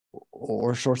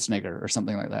Schwarzenegger or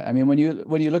something like that. I mean, when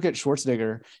you look at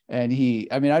Schwarzenegger, and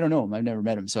I don't know him, I've never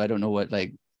met him, so I don't know what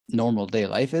like normal day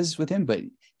life is with him, but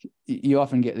you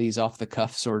often get these off the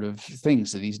cuff sort of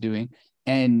things that he's doing,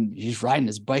 and he's riding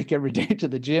his bike every day to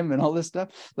the gym and all this stuff.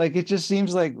 Like, it just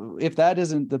seems like if that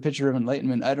isn't the picture of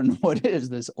enlightenment, I don't know what is.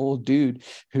 This old dude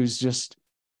who's just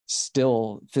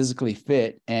still physically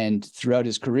fit, and throughout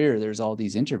his career there's all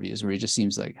these interviews where he just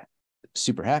seems like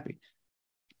super happy.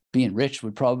 Being rich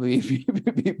would probably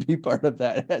be part of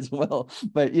that as well.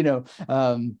 But,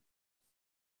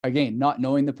 again, not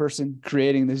knowing the person,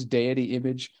 creating this deity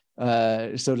image,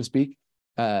 so to speak,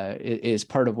 is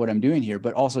part of what I'm doing here,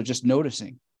 but also just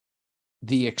noticing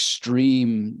the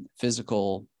extreme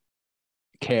physical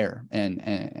care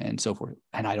and so forth.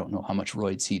 And I don't know how much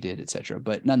roids he did, etc.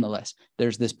 But nonetheless,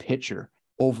 there's this picture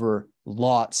over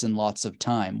lots and lots of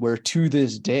time where to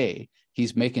this day,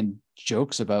 he's making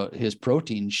jokes about his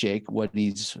protein shake,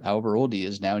 however old he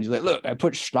is now. And he's like, look, I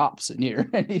put stops in here.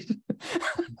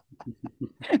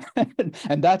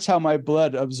 And that's how my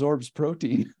blood absorbs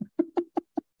protein.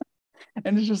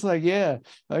 And it's just like, yeah,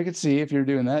 I could see if you're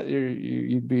doing that,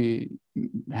 you'd be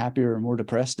happier or more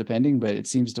depressed, depending, but it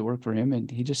seems to work for him. And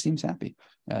he just seems happy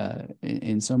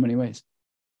in so many ways.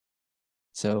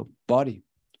 So body,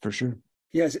 for sure.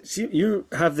 Yes, so you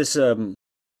have this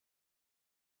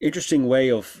interesting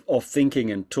way of thinking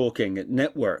and talking. It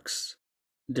networks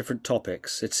different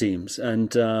topics, it seems,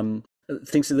 and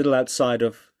thinks a little outside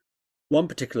of one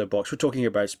particular box. We're talking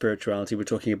about spirituality, we're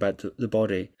talking about the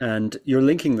body, and you're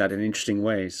linking that in interesting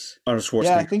ways. Arnold Schwarzenegger.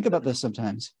 Yeah, I think about this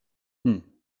sometimes.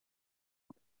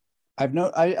 I've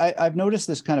noticed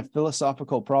this kind of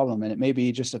philosophical problem, and it may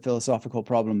be just a philosophical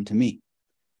problem to me,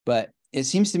 but it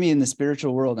seems to me in the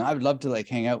spiritual world, and I would love to like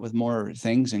hang out with more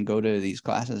things and go to these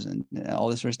classes and all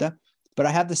this sort of stuff, but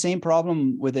I have the same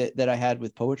problem with it that I had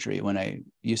with poetry when I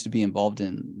used to be involved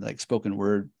in like spoken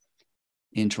word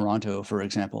in Toronto, for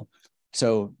example.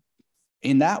 So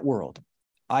in that world,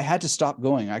 I had to stop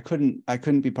going. I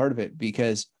couldn't be part of it,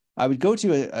 because I would go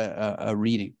to a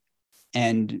reading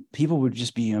and people would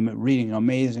just be reading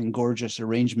amazing, gorgeous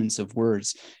arrangements of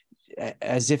words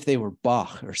as if they were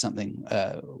Bach or something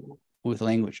with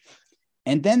language.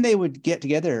 And then they would get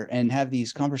together and have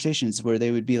these conversations where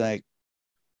they would be like,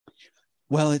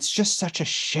 well, it's just such a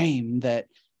shame that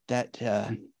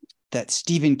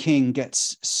Stephen King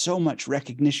gets so much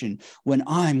recognition when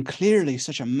I'm clearly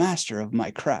such a master of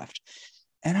my craft.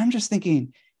 And I'm just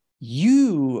thinking,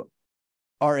 you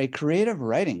are a creative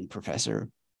writing professor.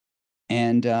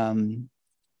 And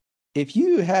if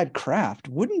you had craft,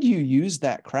 wouldn't you use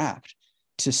that craft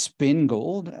to spin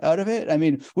gold out of it? I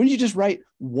mean, wouldn't you just write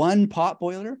one pot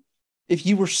boiler if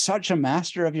you were such a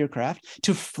master of your craft,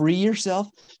 to free yourself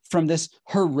from this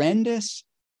horrendous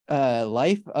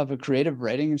life of a creative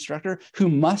writing instructor who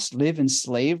must live in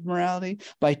slave morality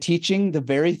by teaching the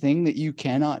very thing that you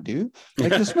cannot do?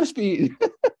 Like, this must be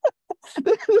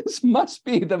this must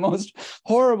be the most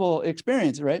horrible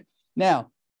experience, right?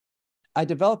 Now, I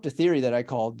developed a theory that I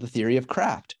called the theory of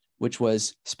craft, which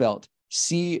was spelt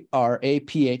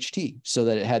CRAPHT, so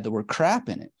that it had the word crap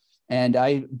in it. And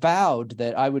I vowed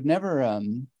that I would never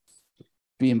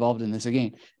be involved in this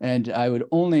again. And I would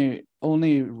only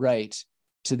write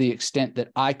to the extent that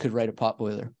I could write a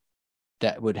potboiler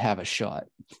that would have a shot,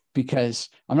 because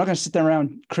I'm not going to sit there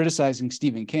around criticizing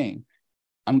Stephen King.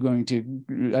 I'm going to,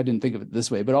 I didn't think of it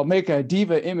this way, but I'll make a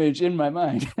diva image in my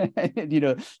mind,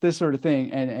 this sort of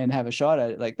thing, and have a shot at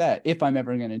it like that, if I'm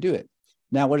ever going to do it.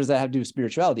 Now, what does that have to do with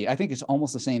spirituality? I think it's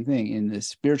almost the same thing in the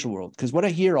spiritual world, because what I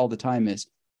hear all the time is,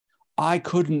 I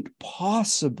couldn't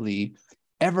possibly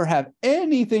ever have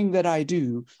anything that I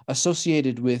do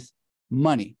associated with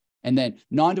money. And then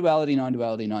non-duality,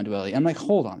 non-duality, non-duality. I'm like,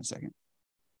 hold on a second.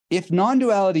 If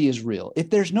non-duality is real, if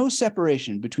there's no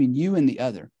separation between you and the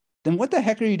other, then what the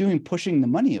heck are you doing pushing the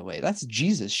money away? That's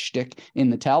Jesus shtick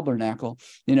in the tabernacle.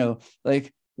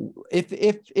 Like,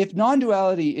 if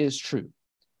non-duality is true,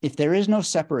 if there is no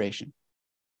separation,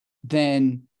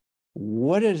 then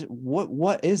what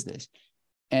is this?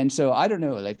 And so I don't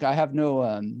know. Like, I have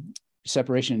no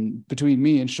separation between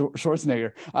me and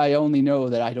Schwarzenegger. I only know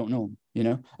that I don't know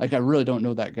him. Like, I really don't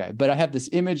know that guy, but I have this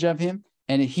image of him,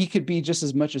 and he could be just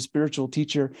as much a spiritual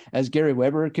teacher as Gary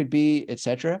Weber could be,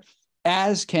 etc.,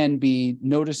 as can be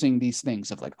noticing these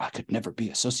things of like, I could never be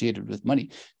associated with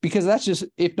money, because that's just,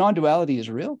 if non-duality is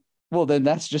real, well, then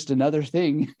that's just another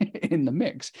thing in the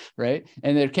mix, right?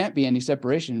 And there can't be any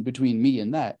separation between me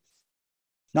and that.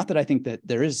 Not that I think that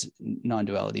there is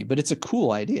non-duality, but it's a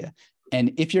cool idea.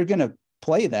 And if you're going to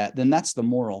play that, then that's the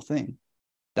moral thing.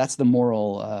 That's the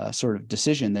moral sort of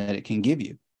decision that it can give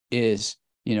you is,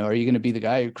 are you going to be the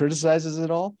guy who criticizes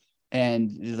it all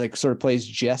and like sort of plays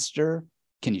jester?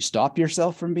 Can you stop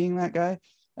yourself from being that guy?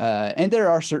 And there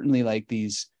are certainly like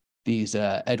these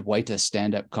Adwaita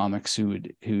stand-up comics who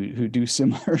do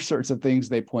similar sorts of things.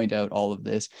 They point out all of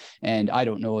this, and I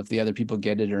don't know if the other people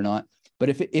get it or not. But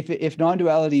if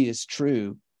non-duality is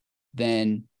true,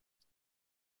 then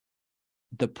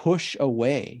the push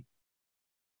away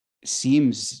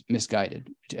seems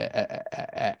misguided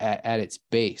at its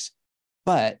base.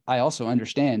 But I also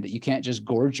understand that you can't just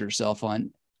gorge yourself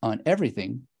on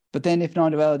everything. But then if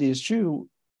non-duality is true,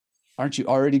 aren't you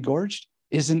already gorged?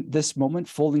 Isn't this moment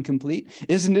full and complete?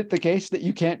 Isn't it the case that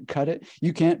you can't cut it,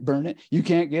 you can't burn it, you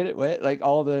can't get it wet, like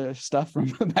all the stuff from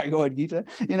the Bhagavad Gita,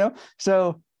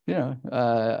 So,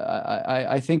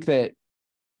 I think that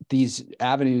these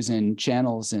avenues and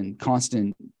channels and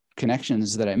constant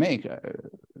connections that I make,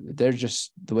 they're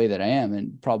just the way that I am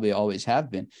and probably always have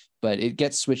been. But it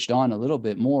gets switched on a little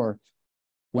bit more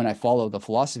when I follow the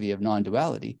philosophy of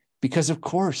non-duality, because of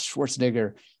course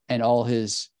Schwarzenegger and all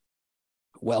his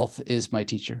wealth is my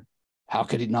teacher. How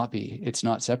could it not be? It's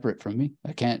not separate from me.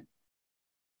 I can't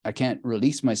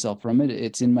release myself from it.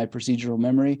 It's in my procedural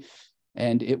memory,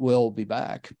 and it will be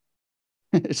back.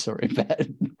 Sorry,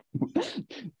 bad.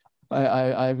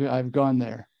 I've gone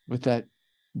there with that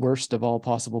worst of all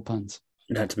possible puns.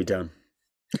 It had to be done.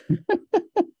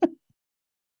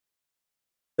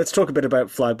 Let's talk a bit about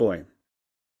Flyboy.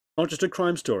 Not just a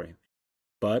crime story,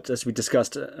 but as we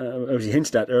discussed, as you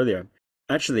hinted at earlier,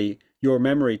 actually your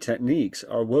memory techniques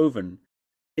are woven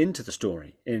into the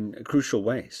story in crucial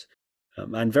ways,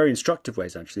 and very instructive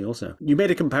ways, actually, also. You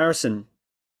made a comparison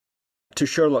to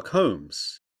Sherlock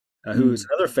Holmes, who's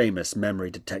another famous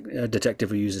memory detective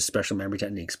who uses special memory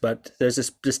techniques. But there's this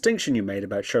distinction you made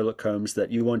about Sherlock Holmes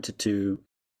that you wanted to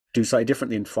do slightly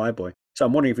differently in Flyboy. So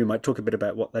I'm wondering if you might talk a bit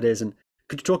about what that is, and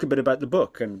could you talk a bit about the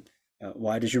book and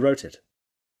why did you wrote it?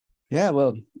 Yeah,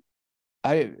 well,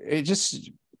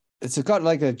 it's got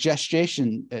like a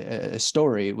gestation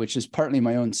story, which is partly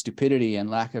my own stupidity and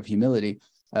lack of humility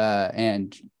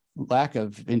and lack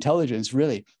of intelligence,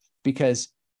 really, because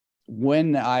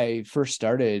when I first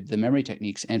started the memory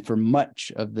techniques, and for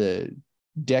much of the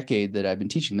decade that I've been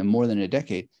teaching them, more than a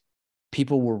decade,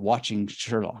 people were watching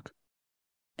Sherlock,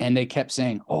 and they kept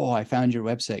saying, "Oh, I found your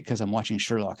website because I'm watching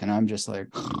Sherlock," and I'm just like,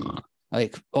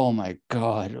 "Oh my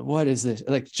God, what is this?"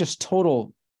 Like, just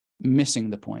total missing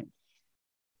the point.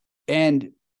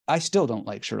 And I still don't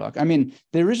like Sherlock. I mean,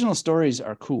 the original stories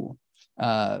are cool,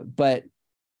 but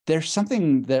there's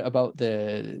something that about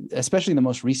especially the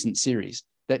most recent series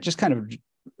that just kind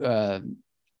of,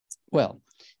 well,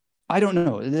 I don't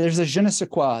know. There's a je ne sais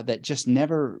quoi that just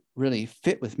never really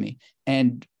fit with me.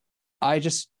 And I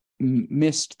just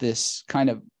missed this kind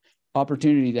of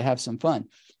opportunity to have some fun.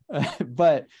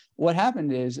 But what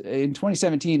happened is in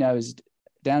 2017, I was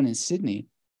down in Sydney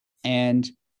and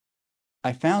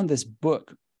I found this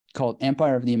book called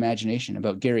Empire of the Imagination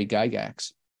about Gary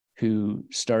Gygax, who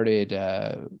started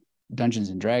Dungeons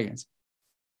and Dragons.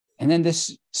 And then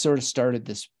this sort of started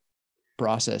this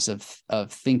process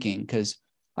of thinking, because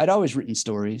I'd always written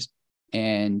stories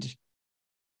and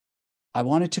I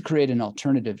wanted to create an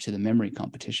alternative to the memory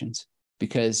competitions,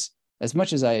 because as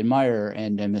much as I admire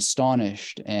and am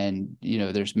astonished, and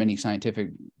there's many scientific,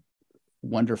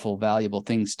 wonderful, valuable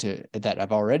things that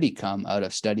have already come out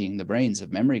of studying the brains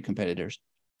of memory competitors,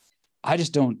 I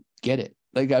just don't get it.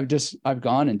 Like I've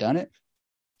gone and done it,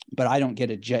 but I don't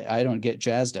get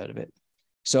jazzed out of it.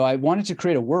 So I wanted to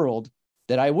create a world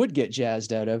that I would get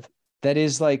jazzed out of, that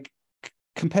is like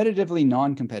competitively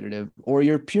non-competitive, or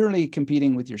you're purely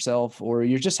competing with yourself, or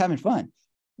you're just having fun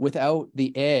without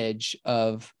the edge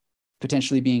of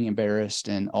potentially being embarrassed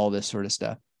and all this sort of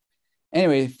stuff.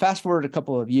 Anyway, fast forward a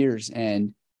couple of years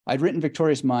and I'd written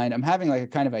Victorious Mind. I'm having like a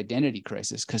kind of identity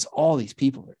crisis because all these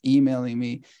people are emailing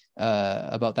me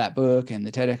about that book and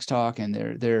the TEDx talk, and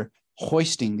they're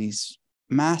hoisting these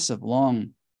massive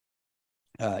long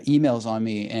emails on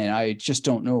me, and I just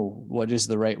don't know what is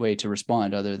the right way to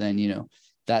respond other than,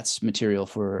 that's material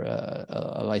for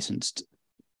a licensed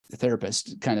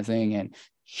therapist kind of thing. And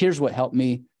here's what helped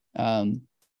me.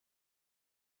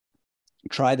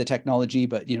 Try the technology,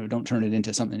 but don't turn it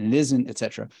into something it isn't,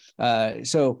 etc.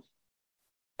 So,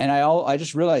 and I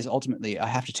just realized ultimately I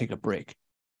have to take a break.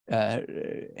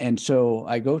 And so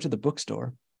I go to the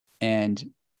bookstore and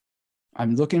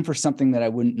I'm looking for something that I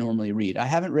wouldn't normally read. I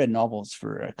haven't read novels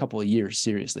for a couple of years,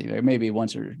 seriously. Like maybe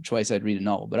once or twice I'd read a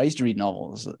novel, but I used to read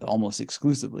novels almost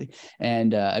exclusively.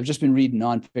 And I've just been reading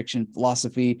nonfiction,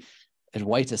 philosophy,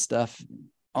 Advaita stuff,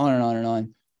 on and on and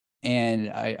on. And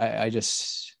I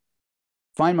just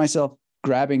find myself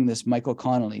grabbing this Michael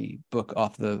Connelly book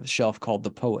off the shelf called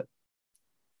The Poet.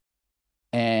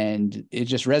 And it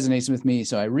just resonates with me.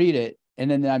 So I read it, and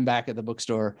then I'm back at the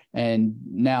bookstore, and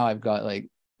now I've got like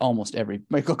almost every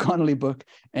Michael Connelly book,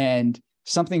 and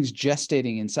something's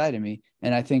gestating inside of me.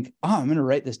 And I think, I'm going to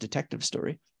write this detective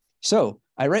story. So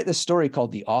I write this story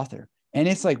called The Author. And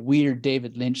it's like weird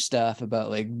David Lynch stuff about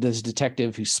like this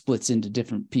detective who splits into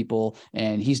different people,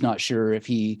 and he's not sure if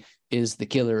he is the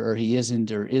killer or he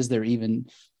isn't, or is there even,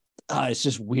 it's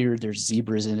just weird. There's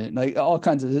zebras in it, like all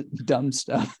kinds of dumb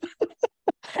stuff.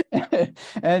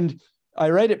 And I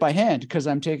write it by hand because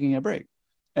I'm taking a break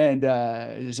and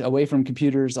away from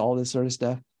computers, all this sort of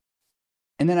stuff.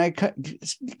 And then I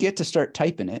get to start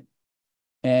typing it.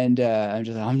 And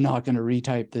I'm not going to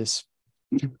retype this,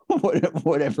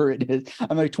 whatever it is.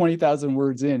 I'm like 20,000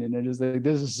 words in, and it is like,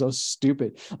 this is so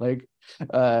stupid. Like,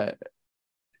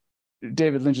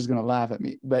 David Lynch is going to laugh at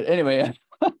me. But anyway,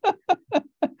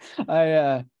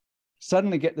 I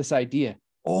suddenly get this idea.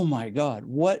 Oh my God,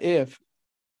 what if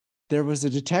there was a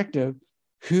detective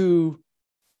who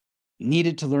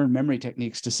needed to learn memory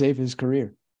techniques to save his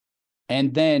career?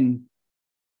 And then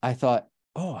I thought,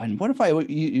 and what if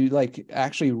you like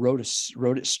actually wrote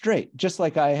it straight, just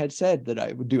like I had said that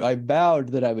I would do. I vowed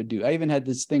that I would do. I even had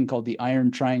this thing called the Iron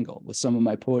Triangle with some of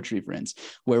my poetry friends,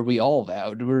 where we all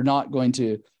vowed we're not going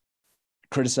to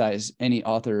criticize any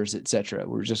authors, etc.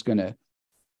 We're just going to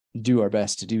do our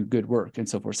best to do good work and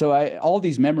so forth. So all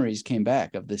these memories came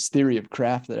back of this theory of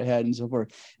craft that I had and so forth.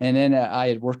 And then I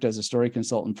had worked as a story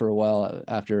consultant for a while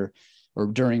after or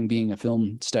during being a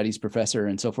film studies professor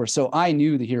and so forth. So I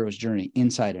knew the hero's journey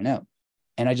inside and out.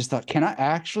 And I just thought, can I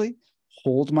actually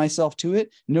hold myself to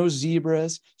it? No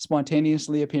zebras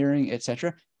spontaneously appearing,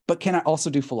 etc. But can I also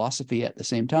do philosophy at the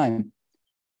same time?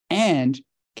 And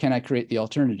can I create the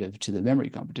alternative to the memory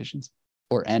competitions,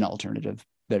 or an alternative,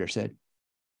 better said?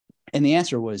 And the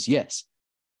answer was yes.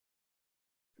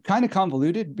 Kind of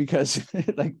convoluted, because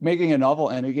like making a novel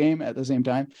and a game at the same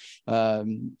time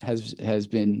has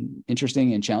been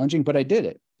interesting and challenging, but I did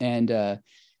it. And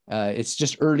it's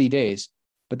just early days,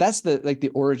 but that's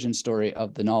the origin story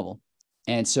of the novel.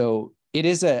 And so it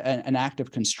is an act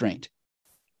of constraint.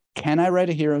 Can I write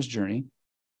a hero's journey,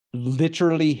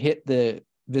 literally hit the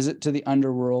visit to the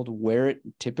underworld where it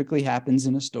typically happens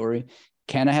in a story?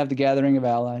 Can I have the gathering of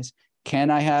allies?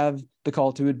 Can I have the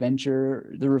call to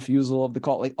adventure, the refusal of the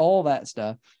call, like all that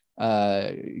stuff?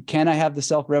 Can I have the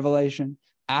self-revelation?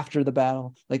 after the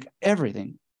battle, like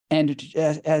everything, and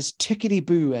as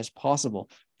tickety-boo as possible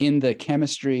in the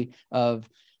chemistry of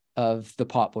the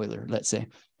pot boiler, let's say.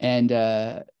 And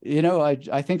I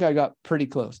think I got pretty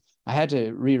close. I had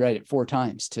to rewrite it 4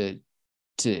 times to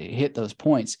hit those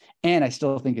points, and I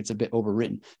still think it's a bit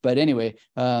overwritten. But anyway,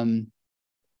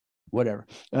 whatever.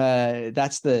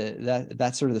 That's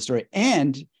sort of the story.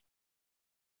 And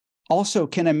also,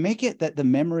 can I make it that the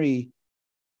memory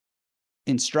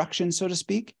instruction, so to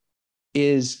speak,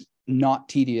 is not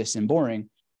tedious and boring,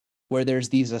 where there's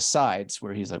these asides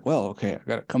where he's like, well, okay, I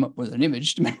got to come up with an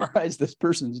image to memorize this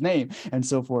person's name and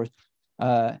so forth.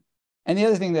 And the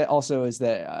other thing that also is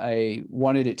that I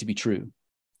wanted it to be true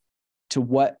to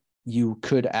what you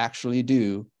could actually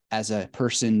do as a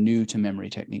person new to memory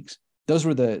techniques. Those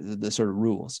were the sort of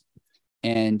rules.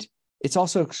 And it's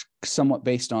also somewhat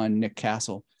based on Nick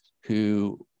Castle,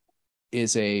 who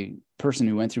is a person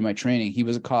who went through my training. He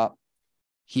was a cop.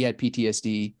 He had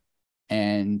PTSD,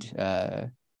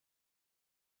 and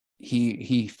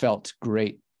he felt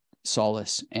great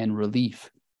solace and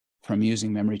relief from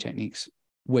using memory techniques,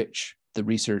 which the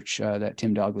research that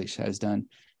Tim Dalglish has done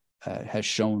has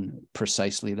shown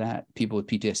precisely that. People with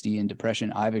PTSD and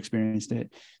depression, I've experienced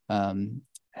it,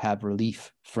 have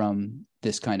relief from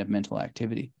this kind of mental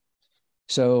activity.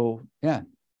 So yeah,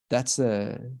 that's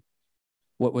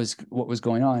what was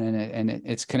going on, and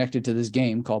it's connected to this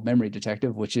game called Memory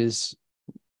Detective, which is,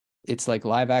 it's like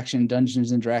live action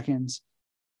Dungeons and Dragons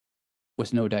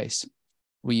with no dice.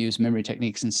 We use memory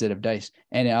techniques instead of dice.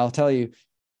 And I'll tell you,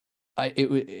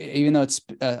 even though it's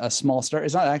a small start,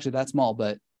 it's not actually that small,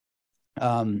 but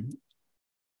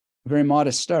very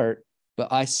modest start.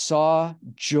 But I saw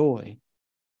joy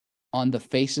on the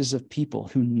faces of people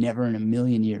who never in a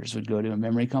million years would go to a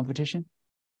memory competition.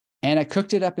 And I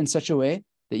cooked it up in such a way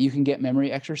that you can get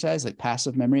memory exercise, like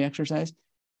passive memory exercise,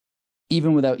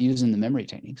 even without using the memory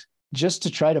techniques. Just to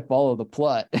try to follow the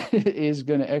plot is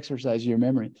going to exercise your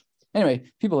memory. Anyway,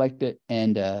 people liked it,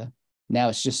 and now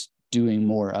it's just doing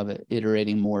more of it,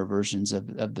 iterating more versions of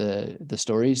the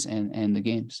stories and the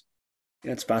games.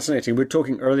 Yeah, it's fascinating. We were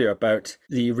talking earlier about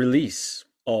the release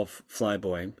of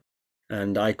Flyboy,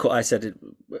 and I said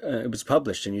it was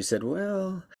published, and you said,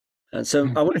 well. And so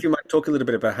I wonder if you might talk a little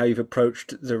bit about how you've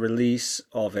approached the release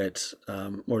of it,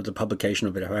 or the publication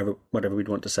of it, whatever we'd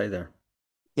want to say there.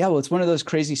 Yeah, well, it's one of those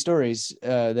crazy stories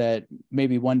that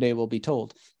maybe one day will be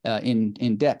told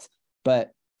in depth.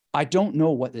 But I don't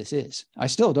know what this is. I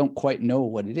still don't quite know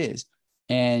what it is.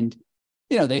 And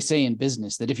they say in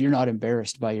business that if you're not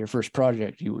embarrassed by your first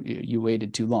project, you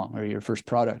waited too long, or your first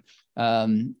product.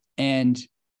 And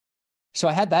so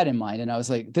I had that in mind, and I was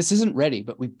like, this isn't ready,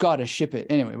 but we've got to ship it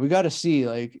anyway. We got to see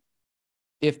like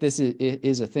if this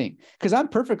is a thing, because I'm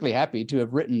perfectly happy to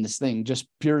have written this thing just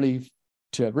purely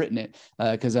to have written it,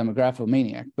 because I'm a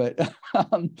graphomaniac. But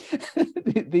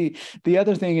the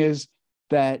other thing is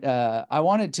that I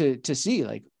wanted to see,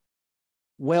 like,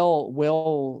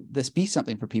 will this be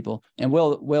something for people, and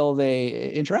will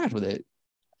they interact with it?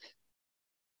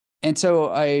 And so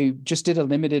I just did a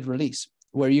limited release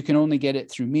where you can only get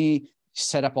it through me,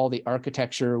 set up all the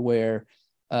architecture where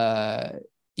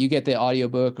you get the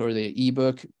audiobook or the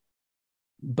ebook.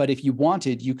 But if you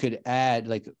wanted, you could add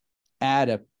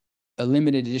a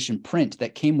limited edition print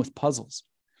that came with puzzles.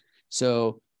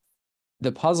 So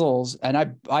the puzzles,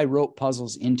 and I wrote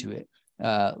puzzles into it.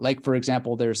 Like, for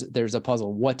example, there's a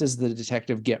puzzle. What does the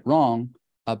detective get wrong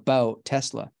about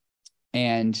Tesla?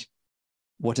 And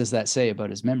what does that say about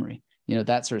his memory?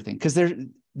 That sort of thing. Because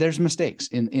there's mistakes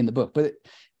in the book, but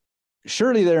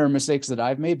surely there are mistakes that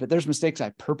I've made, but there's mistakes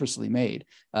I purposely made.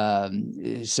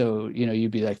 So,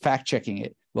 you'd be like fact checking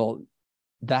it. Well,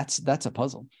 that's a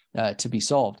puzzle to be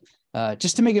solved,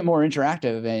 just to make it more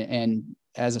interactive and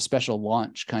as a special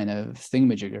launch kind of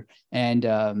thingamajigger. And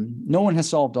no one has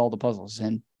solved all the puzzles,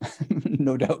 and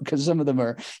no doubt, because some of them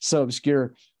are so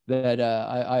obscure that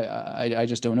I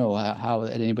just don't know how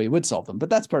anybody would solve them.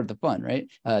 But that's part of the fun, right?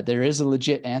 There is a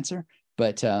legit answer,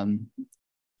 but I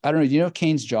don't know. Do you know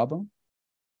Cain's Jawbone?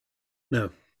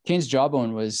 No. Cain's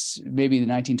Jawbone was maybe the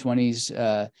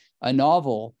 1920s, a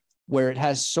novel where it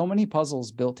has so many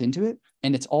puzzles built into it,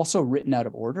 and it's also written out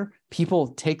of order. People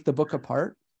take the book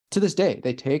apart. To this day,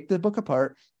 they take the book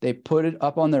apart, they put it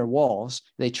up on their walls,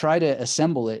 they try to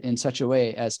assemble it in such a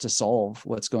way as to solve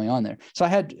what's going on there. So I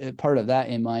had part of that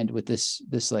in mind with this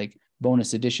like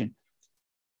bonus edition.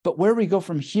 But where we go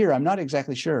from here, I'm not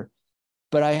exactly sure.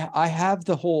 But I have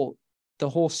the whole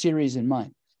series in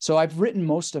mind. So I've written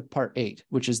most of part 8,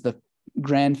 which is the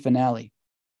grand finale.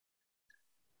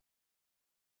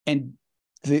 And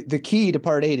the key to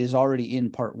part 8 is already in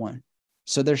part 1.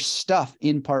 So there's stuff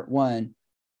in part 1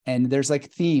 And there's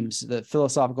like themes, the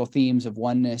philosophical themes of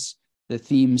oneness, the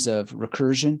themes of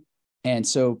recursion. And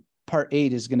so part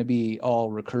 8 is going to be all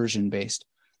recursion based.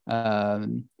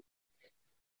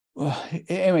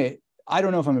 Anyway, I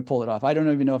don't know if I'm going to pull it off. I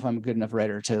don't even know if I'm a good enough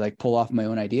writer to like pull off my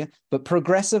own idea, but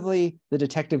progressively the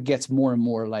detective gets more and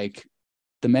more like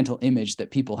the mental image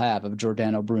that people have of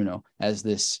Giordano Bruno as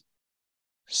this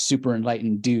super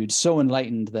enlightened dude, so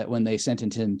enlightened that when they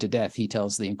sentence him to death, he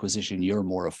tells the Inquisition, "You're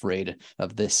more afraid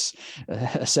of this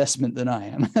assessment than I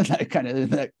am." that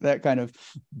kind of.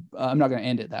 I'm not going to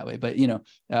end it that way, but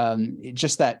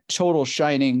just that total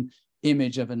shining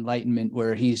image of enlightenment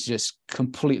where he's just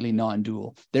completely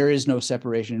non-dual. There is no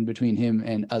separation between him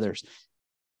and others,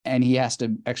 and he has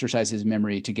to exercise his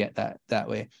memory to get that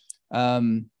way.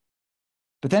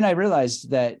 But then I realized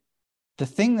that the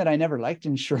thing that I never liked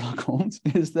in Sherlock Holmes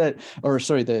is that, or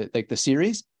sorry, the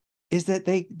series, is that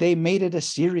they made it a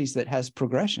series that has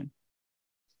progression.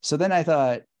 So then I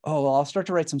thought, oh, well, I'll start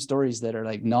to write some stories that are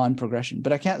like non-progression,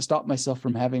 but I can't stop myself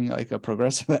from having like a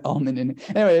progressive element in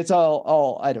it. Anyway, it's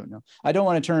all, I don't know. I don't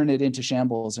want to turn it into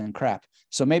shambles and crap.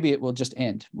 So maybe it will just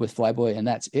end with Flyboy and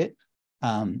that's it.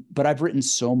 But I've written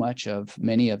so much of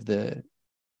many of the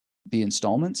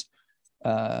installments.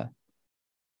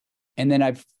 And then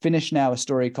I've finished now a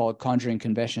story called Conjuring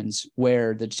Confessions,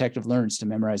 where the detective learns to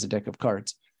memorize a deck of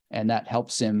cards, and that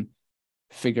helps him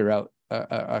figure out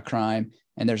a crime.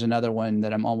 And there's another one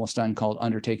that I'm almost done called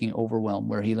Undertaking Overwhelm,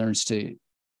 where he learns to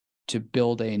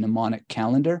build a mnemonic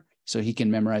calendar so he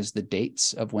can memorize the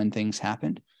dates of when things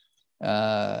happened.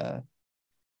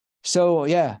 So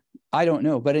yeah, I don't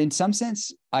know, but in some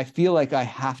sense, I feel like I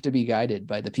have to be guided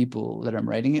by the people that I'm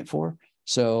writing it for.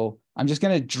 So I'm just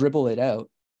going to dribble it out,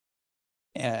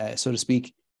 so to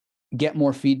speak, get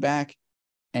more feedback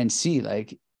and see,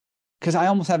 like, because I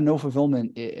almost have no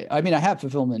fulfillment. I mean, I have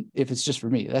fulfillment if it's just for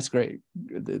me. That's great.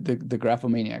 The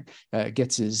graphomaniac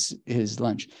gets his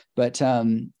lunch, but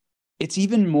it's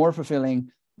even more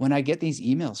fulfilling when I get these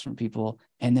emails from people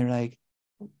and they're like,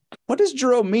 "What does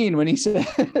Jerome mean when he said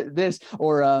this?"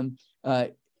 Or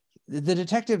the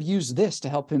detective used this to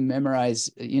help him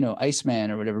memorize, Iceman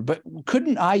or whatever. But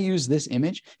couldn't I use this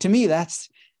image? To me, that's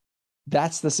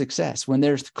the success, when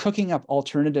they're cooking up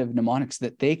alternative mnemonics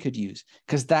that they could use,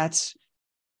 because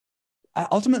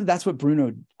ultimately that's what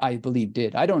Bruno, I believe,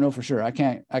 did. I don't know for sure. I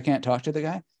can't talk to the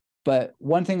guy, but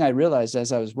one thing I realized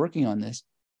as I was working on this,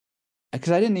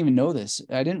 because I didn't even know this,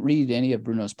 I didn't read any of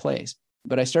Bruno's plays,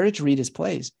 but I started to read his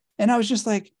plays, and I was just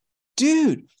like,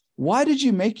 dude, why did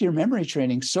you make your memory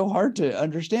training so hard to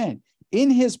understand?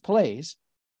 In his plays,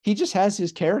 he just has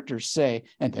his characters say,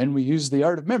 and then we use the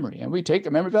art of memory and we take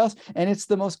a memory palace. And it's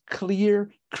the most clear,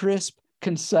 crisp,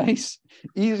 concise,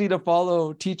 easy to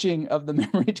follow teaching of the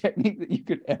memory technique that you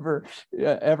could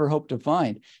ever hope to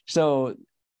find. So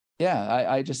yeah,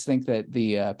 I just think that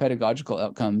the pedagogical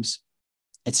outcomes,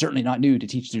 it's certainly not new to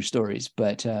teach through stories,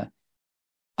 but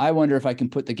I wonder if I can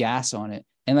put the gas on it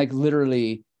and like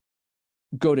literally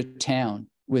go to town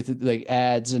with like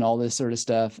ads and all this sort of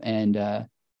stuff,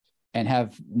 and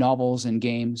have novels and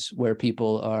games where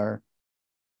people are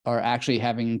actually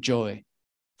having joy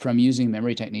from using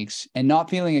memory techniques and not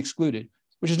feeling excluded,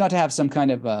 which is not to have some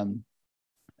kind of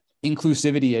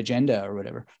inclusivity agenda or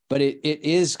whatever, but it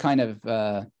is kind of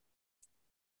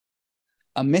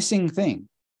a missing thing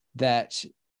that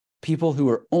people who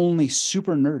are only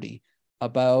super nerdy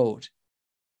about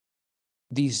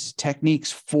these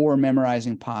techniques for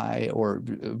memorizing pi or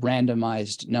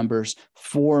randomized numbers,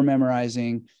 for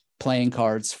memorizing playing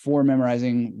cards, for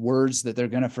memorizing words that they're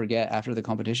going to forget after the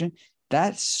competition,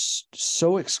 that's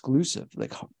so exclusive.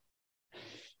 Like,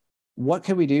 what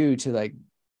can we do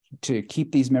to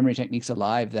keep these memory techniques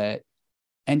alive? That,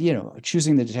 and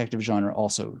choosing the detective genre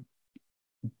also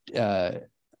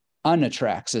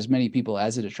unattracts as many people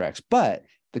as it attracts. But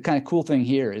the kind of cool thing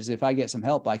here is, if I get some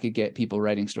help, I could get people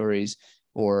writing stories,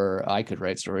 or I could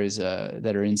write stories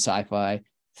that are in sci-fi,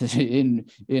 in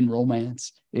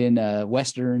romance, in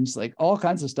westerns, like all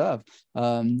kinds of stuff.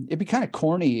 It'd be kind of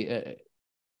corny,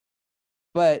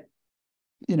 but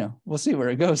we'll see where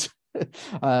it goes.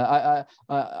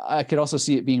 I could also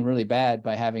see it being really bad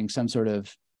by having some sort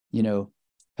of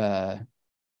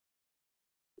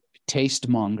taste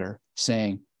monger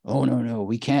saying, "Oh no,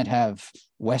 we can't have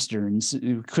westerns.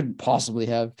 We couldn't possibly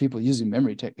have people using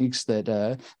memory techniques that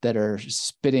are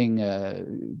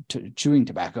spitting chewing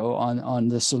tobacco on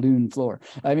the saloon floor."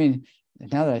 I mean,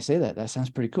 now that I say that sounds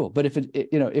pretty cool. But if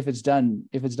it's done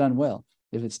well,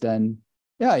 if it's done,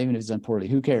 yeah, even if it's done poorly,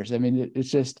 who cares? I mean, it's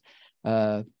just,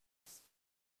 will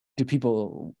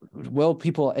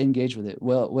people engage with it?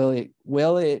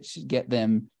 Will it get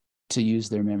them to use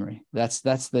their memory? That's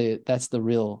the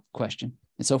real question.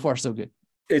 And so far, so good.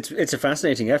 It's a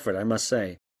fascinating effort, I must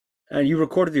say. And you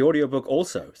recorded the audiobook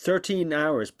also, 13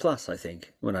 hours plus, I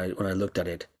think, when I looked at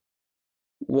it.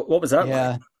 What was that like?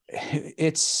 Yeah,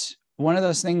 it's one of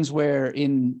those things where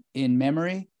in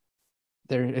memory,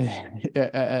 there,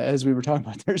 as we were talking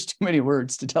about, there's too many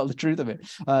words to tell the truth of it,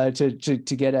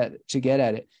 to get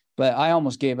at it. But I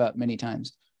almost gave up many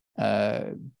times.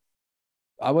 I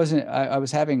was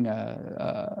having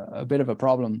a bit of a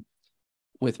problem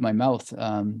with my mouth,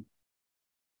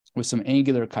 with some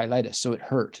angular cheilitis, so it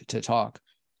hurt to talk.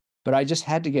 But I just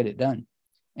had to get it done,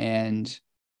 and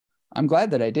I'm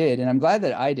glad that I did, and I'm glad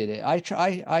that I did it. I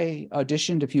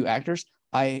auditioned a few actors.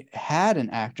 I had an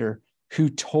actor who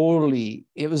totally,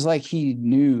 it was like he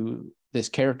knew this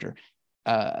character.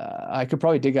 I could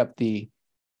probably dig up the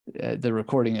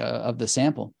recording of the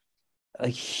sample.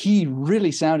 Like, he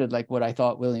really sounded like what I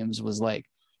thought Williams was like.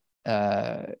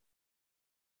 But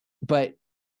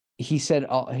he said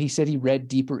he read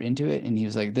deeper into it, and he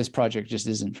was like, this project just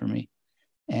isn't for me.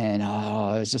 And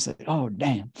I was just like, oh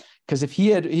damn. Because if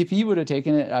he would have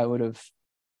taken it, I would have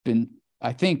been,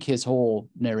 I think his whole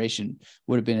narration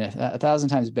would have been a thousand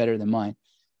times better than mine.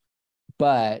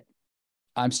 But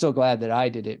I'm still glad that I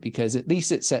did it, because at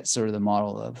least it sets sort of the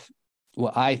model of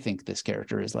what I think this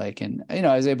character is like. And,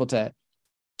 I was able to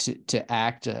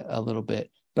act a little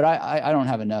bit, but I don't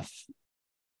have enough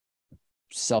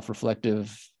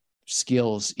self-reflective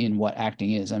skills in what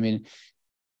acting is. I mean,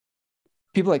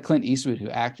 people like Clint Eastwood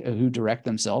who direct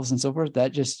themselves and so forth,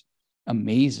 that just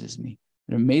amazes me.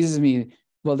 It amazes me.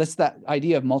 Well, that's that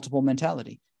idea of multiple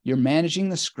mentality. You're managing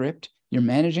the script, you're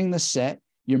managing the set,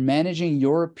 you're managing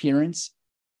your appearance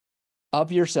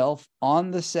of yourself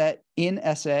on the set, in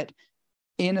a set,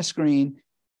 in a screen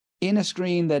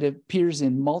that appears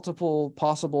in multiple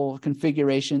possible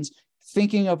configurations,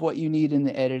 thinking of what you need in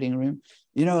the editing room.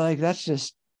 Like, that's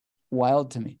just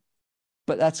wild to me.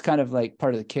 But that's kind of like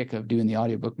part of the kick of doing the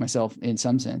audiobook myself, in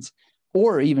some sense,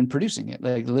 or even producing it,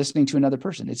 like listening to another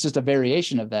person. It's just a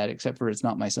variation of that, except for it's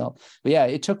not myself. But yeah,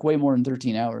 it took way more than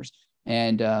 13 hours.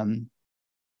 And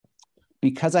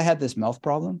because I had this mouth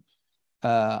problem,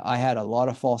 I had a lot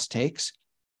of false takes,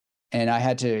 and I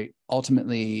had to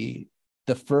ultimately,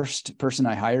 the first person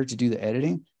I hired to do the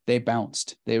editing, they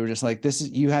bounced. They were just like,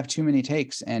 you have too many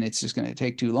takes and it's just going to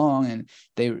take too long. And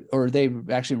they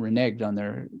actually reneged on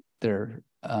their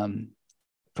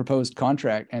proposed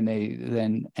contract, and they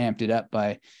then amped it up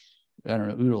by, I don't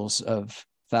know, oodles of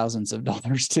thousands of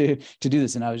dollars to do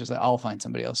this. And I was just like, I'll find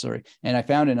somebody else. Sorry. And I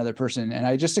found another person, and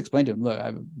I just explained to him,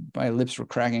 look, my lips were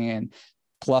cracking, and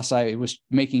plus I was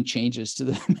making changes to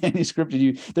the manuscript.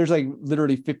 And there's like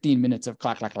literally 15 minutes of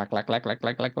clack, clack, clack, clack, clack, clack,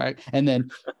 clack, clack, clack, and then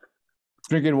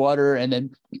drinking water, and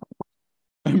then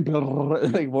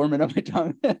like warming up my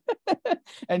tongue.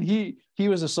 And he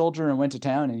was a soldier and went to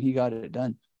town, and he got it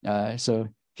done. So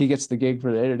he gets the gig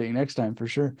for the editing next time for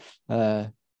sure.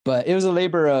 But it was a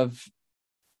labor of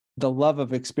the love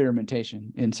of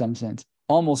experimentation, in some sense,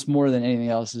 almost more than anything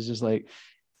else. Is just like,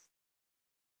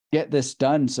 get this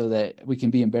done so that we can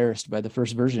be embarrassed by the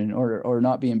first version, or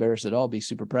not be embarrassed at all, be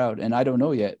super proud. And I don't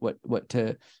know yet what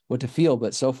to feel,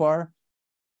 but so far,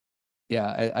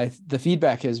 yeah, the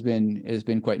feedback has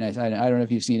been quite nice. I don't know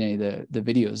if you've seen any of the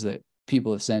videos that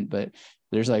people have sent, but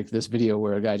there's like this video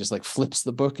where a guy just like flips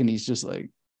the book, and he's just like,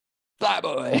 fly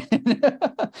boy.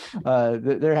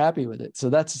 They're happy with it. So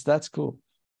that's cool.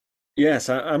 Yes,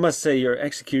 I must say your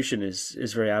execution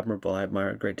is very admirable. I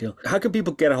admire it a great deal. How can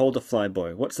people get a hold of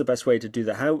Flyboy? What's the best way to do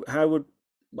that? How would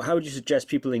you suggest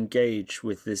people engage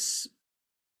with this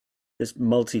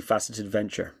multifaceted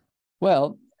venture?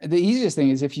 Well, the easiest thing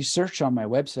is if you search on my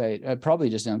website, probably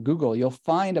just on Google, you'll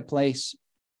find a place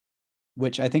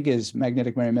which I think is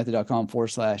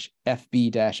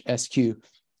magneticmarionmethod.com/FB-SQ.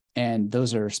 And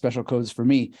those are special codes for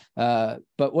me. But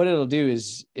what it'll do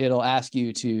is it'll ask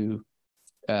you to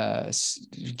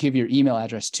give your email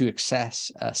address to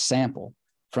access a sample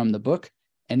from the book,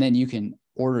 and then you can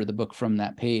order the book from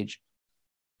that page.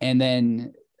 And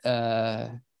then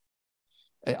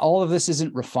all of this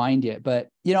isn't refined yet, but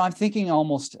I'm thinking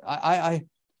almost, I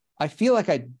feel like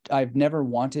I've never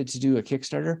wanted to do a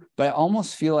Kickstarter, but I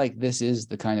almost feel like this is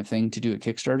the kind of thing to do a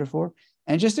Kickstarter for,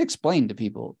 and just explain to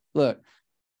people, look,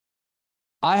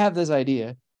 I have this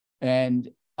idea, and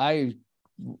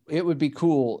it would be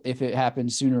cool if it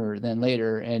happened sooner than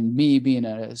later. And me being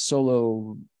a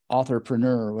solo authorpreneur,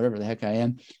 or whatever the heck I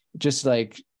am, just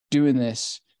like doing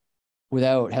this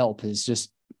without help is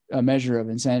just a measure of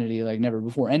insanity like never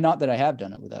before. And not that I have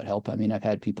done it without help. I mean, I've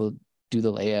had people do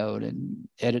the layout and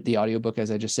edit the audiobook, as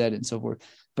I just said, and so forth.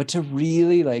 But to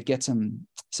really like get some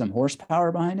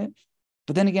horsepower behind it.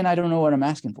 But then again, I don't know what I'm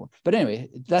asking for. But anyway,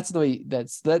 that's the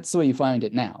way you find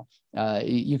it now.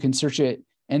 You can search it,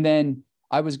 and then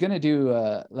I was going to do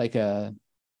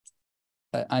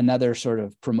another sort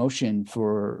of promotion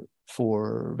for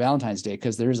Valentine's Day,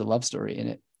 because there is a love story in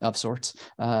it of sorts.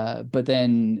 But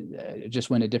then it just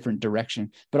went a different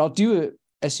direction. But I'll do it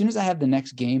as soon as I have the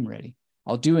next game ready.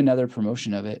 I'll do another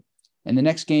promotion of it. And the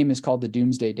next game is called the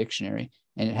Doomsday Dictionary,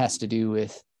 and it has to do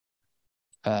with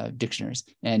dictionaries.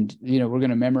 And, we're going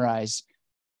to memorize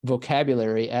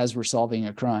vocabulary as we're solving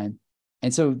a crime.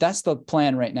 And so that's the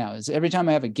plan right now, is every time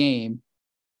I have a game,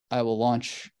 I will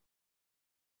launch,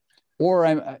 or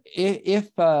I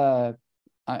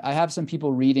have some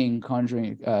people reading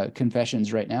Conjuring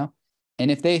Confessions right now. And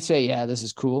if they say, yeah, this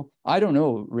is cool, I don't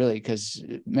know really, because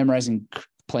memorizing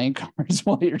playing cards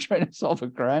while you're trying to solve a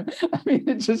crime, I mean,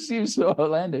 it just seems so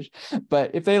outlandish.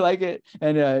 But if they like it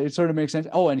and it sort of makes sense.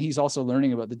 Oh, and he's also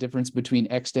learning about the difference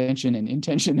between extension and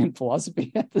intention in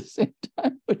philosophy at the same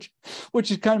time, which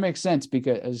kind of makes sense,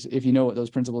 because if you know what those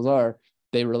principles are,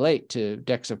 they relate to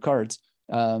decks of cards.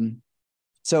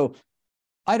 So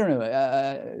I don't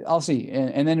know. I'll see.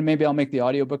 And then maybe I'll make the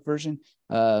audiobook version.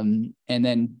 And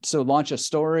then so launch a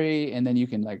story, and then you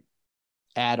can like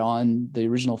add on the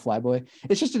original Flyboy.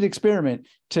 It's just an experiment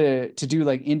to do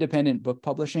like independent book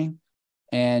publishing,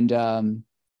 and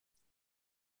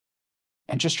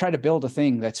just try to build a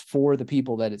thing that's for the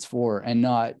people that it's for, and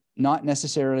not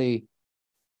necessarily,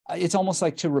 it's almost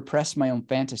like to repress my own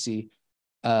fantasy,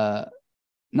 not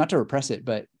to repress it,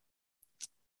 but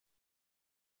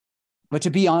to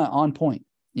be on point,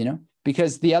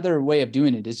 because the other way of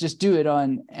doing it is just do it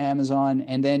on Amazon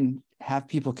and then have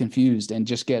people confused and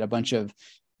just get a bunch of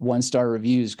 1-star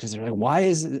reviews, because they're like, why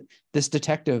is this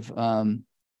detective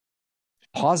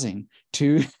pausing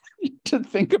to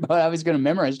think about how he's going to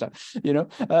memorize stuff,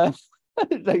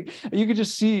 like you could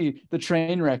just see the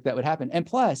train wreck that would happen. And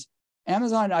plus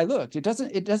Amazon, I looked, it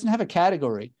doesn't have a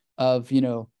category of,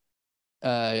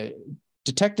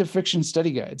 detective fiction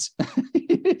study guides.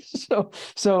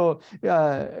 So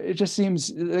it just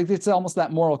seems like it's almost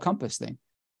that moral compass thing.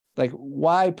 Like,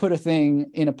 why put a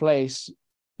thing in a place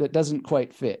that doesn't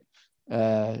quite fit?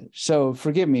 So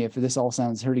forgive me if this all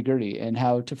sounds hurdy-gurdy and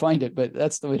how to find it, but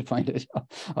that's the way to find it.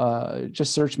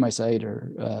 Just search my site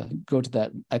or go to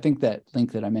that. I think that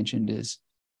link that I mentioned is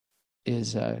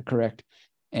correct.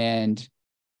 And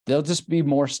there'll just be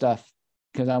more stuff,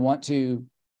 because I want to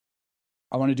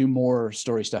do more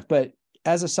story stuff, but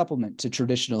as a supplement to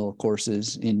traditional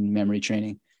courses in memory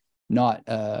training, not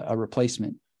a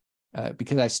replacement,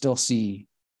 because I still see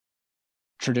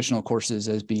traditional courses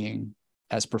as being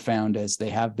as profound as they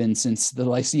have been since the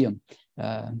Lyceum,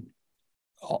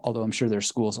 although I'm sure there's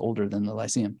schools older than the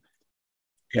Lyceum.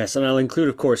 Yes, and I'll include,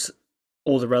 of course,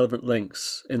 all the relevant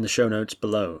links in the show notes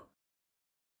below.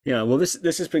 Yeah, well,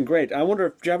 this has been great. I wonder,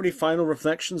 do you have any final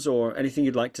reflections or anything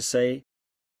you'd like to say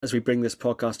as we bring this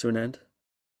podcast to an end?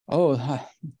 Oh,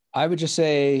 I would just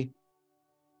say,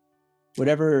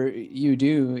 whatever you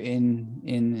do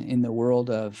in the world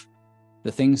of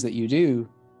the things that you do,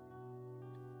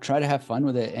 try to have fun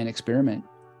with it and experiment.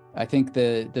 I think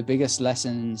the biggest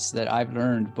lessons that I've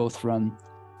learned, both from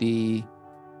the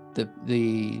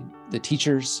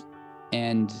teachers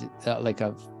and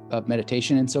of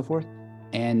meditation and so forth,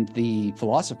 and the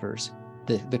philosophers,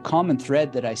 the common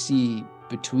thread that I see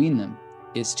between them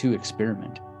is to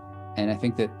experiment. And I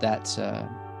think that's the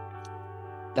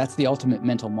ultimate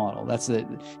mental model.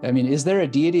 Is there a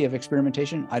deity of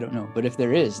experimentation? I don't know. But if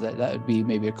there is, that would be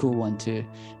maybe a cool one to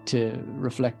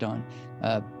reflect on.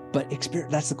 But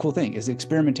that's the cool thing, is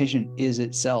experimentation is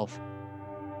itself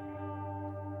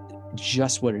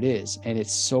just what it is. And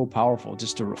it's so powerful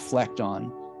just to reflect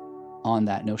on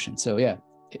that notion. So yeah,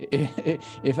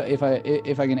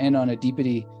 if I can end on a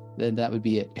deepity, then that would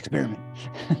be it. Experiment.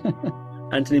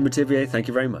 Anthony Metivier, thank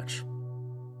you very much.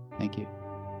 Thank you.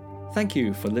 Thank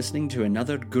you for listening to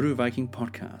another Guru Viking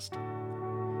podcast.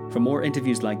 For more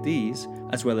interviews like these,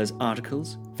 as well as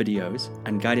articles, videos,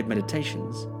 and guided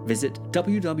meditations, visit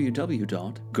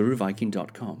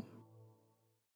www.guruviking.com.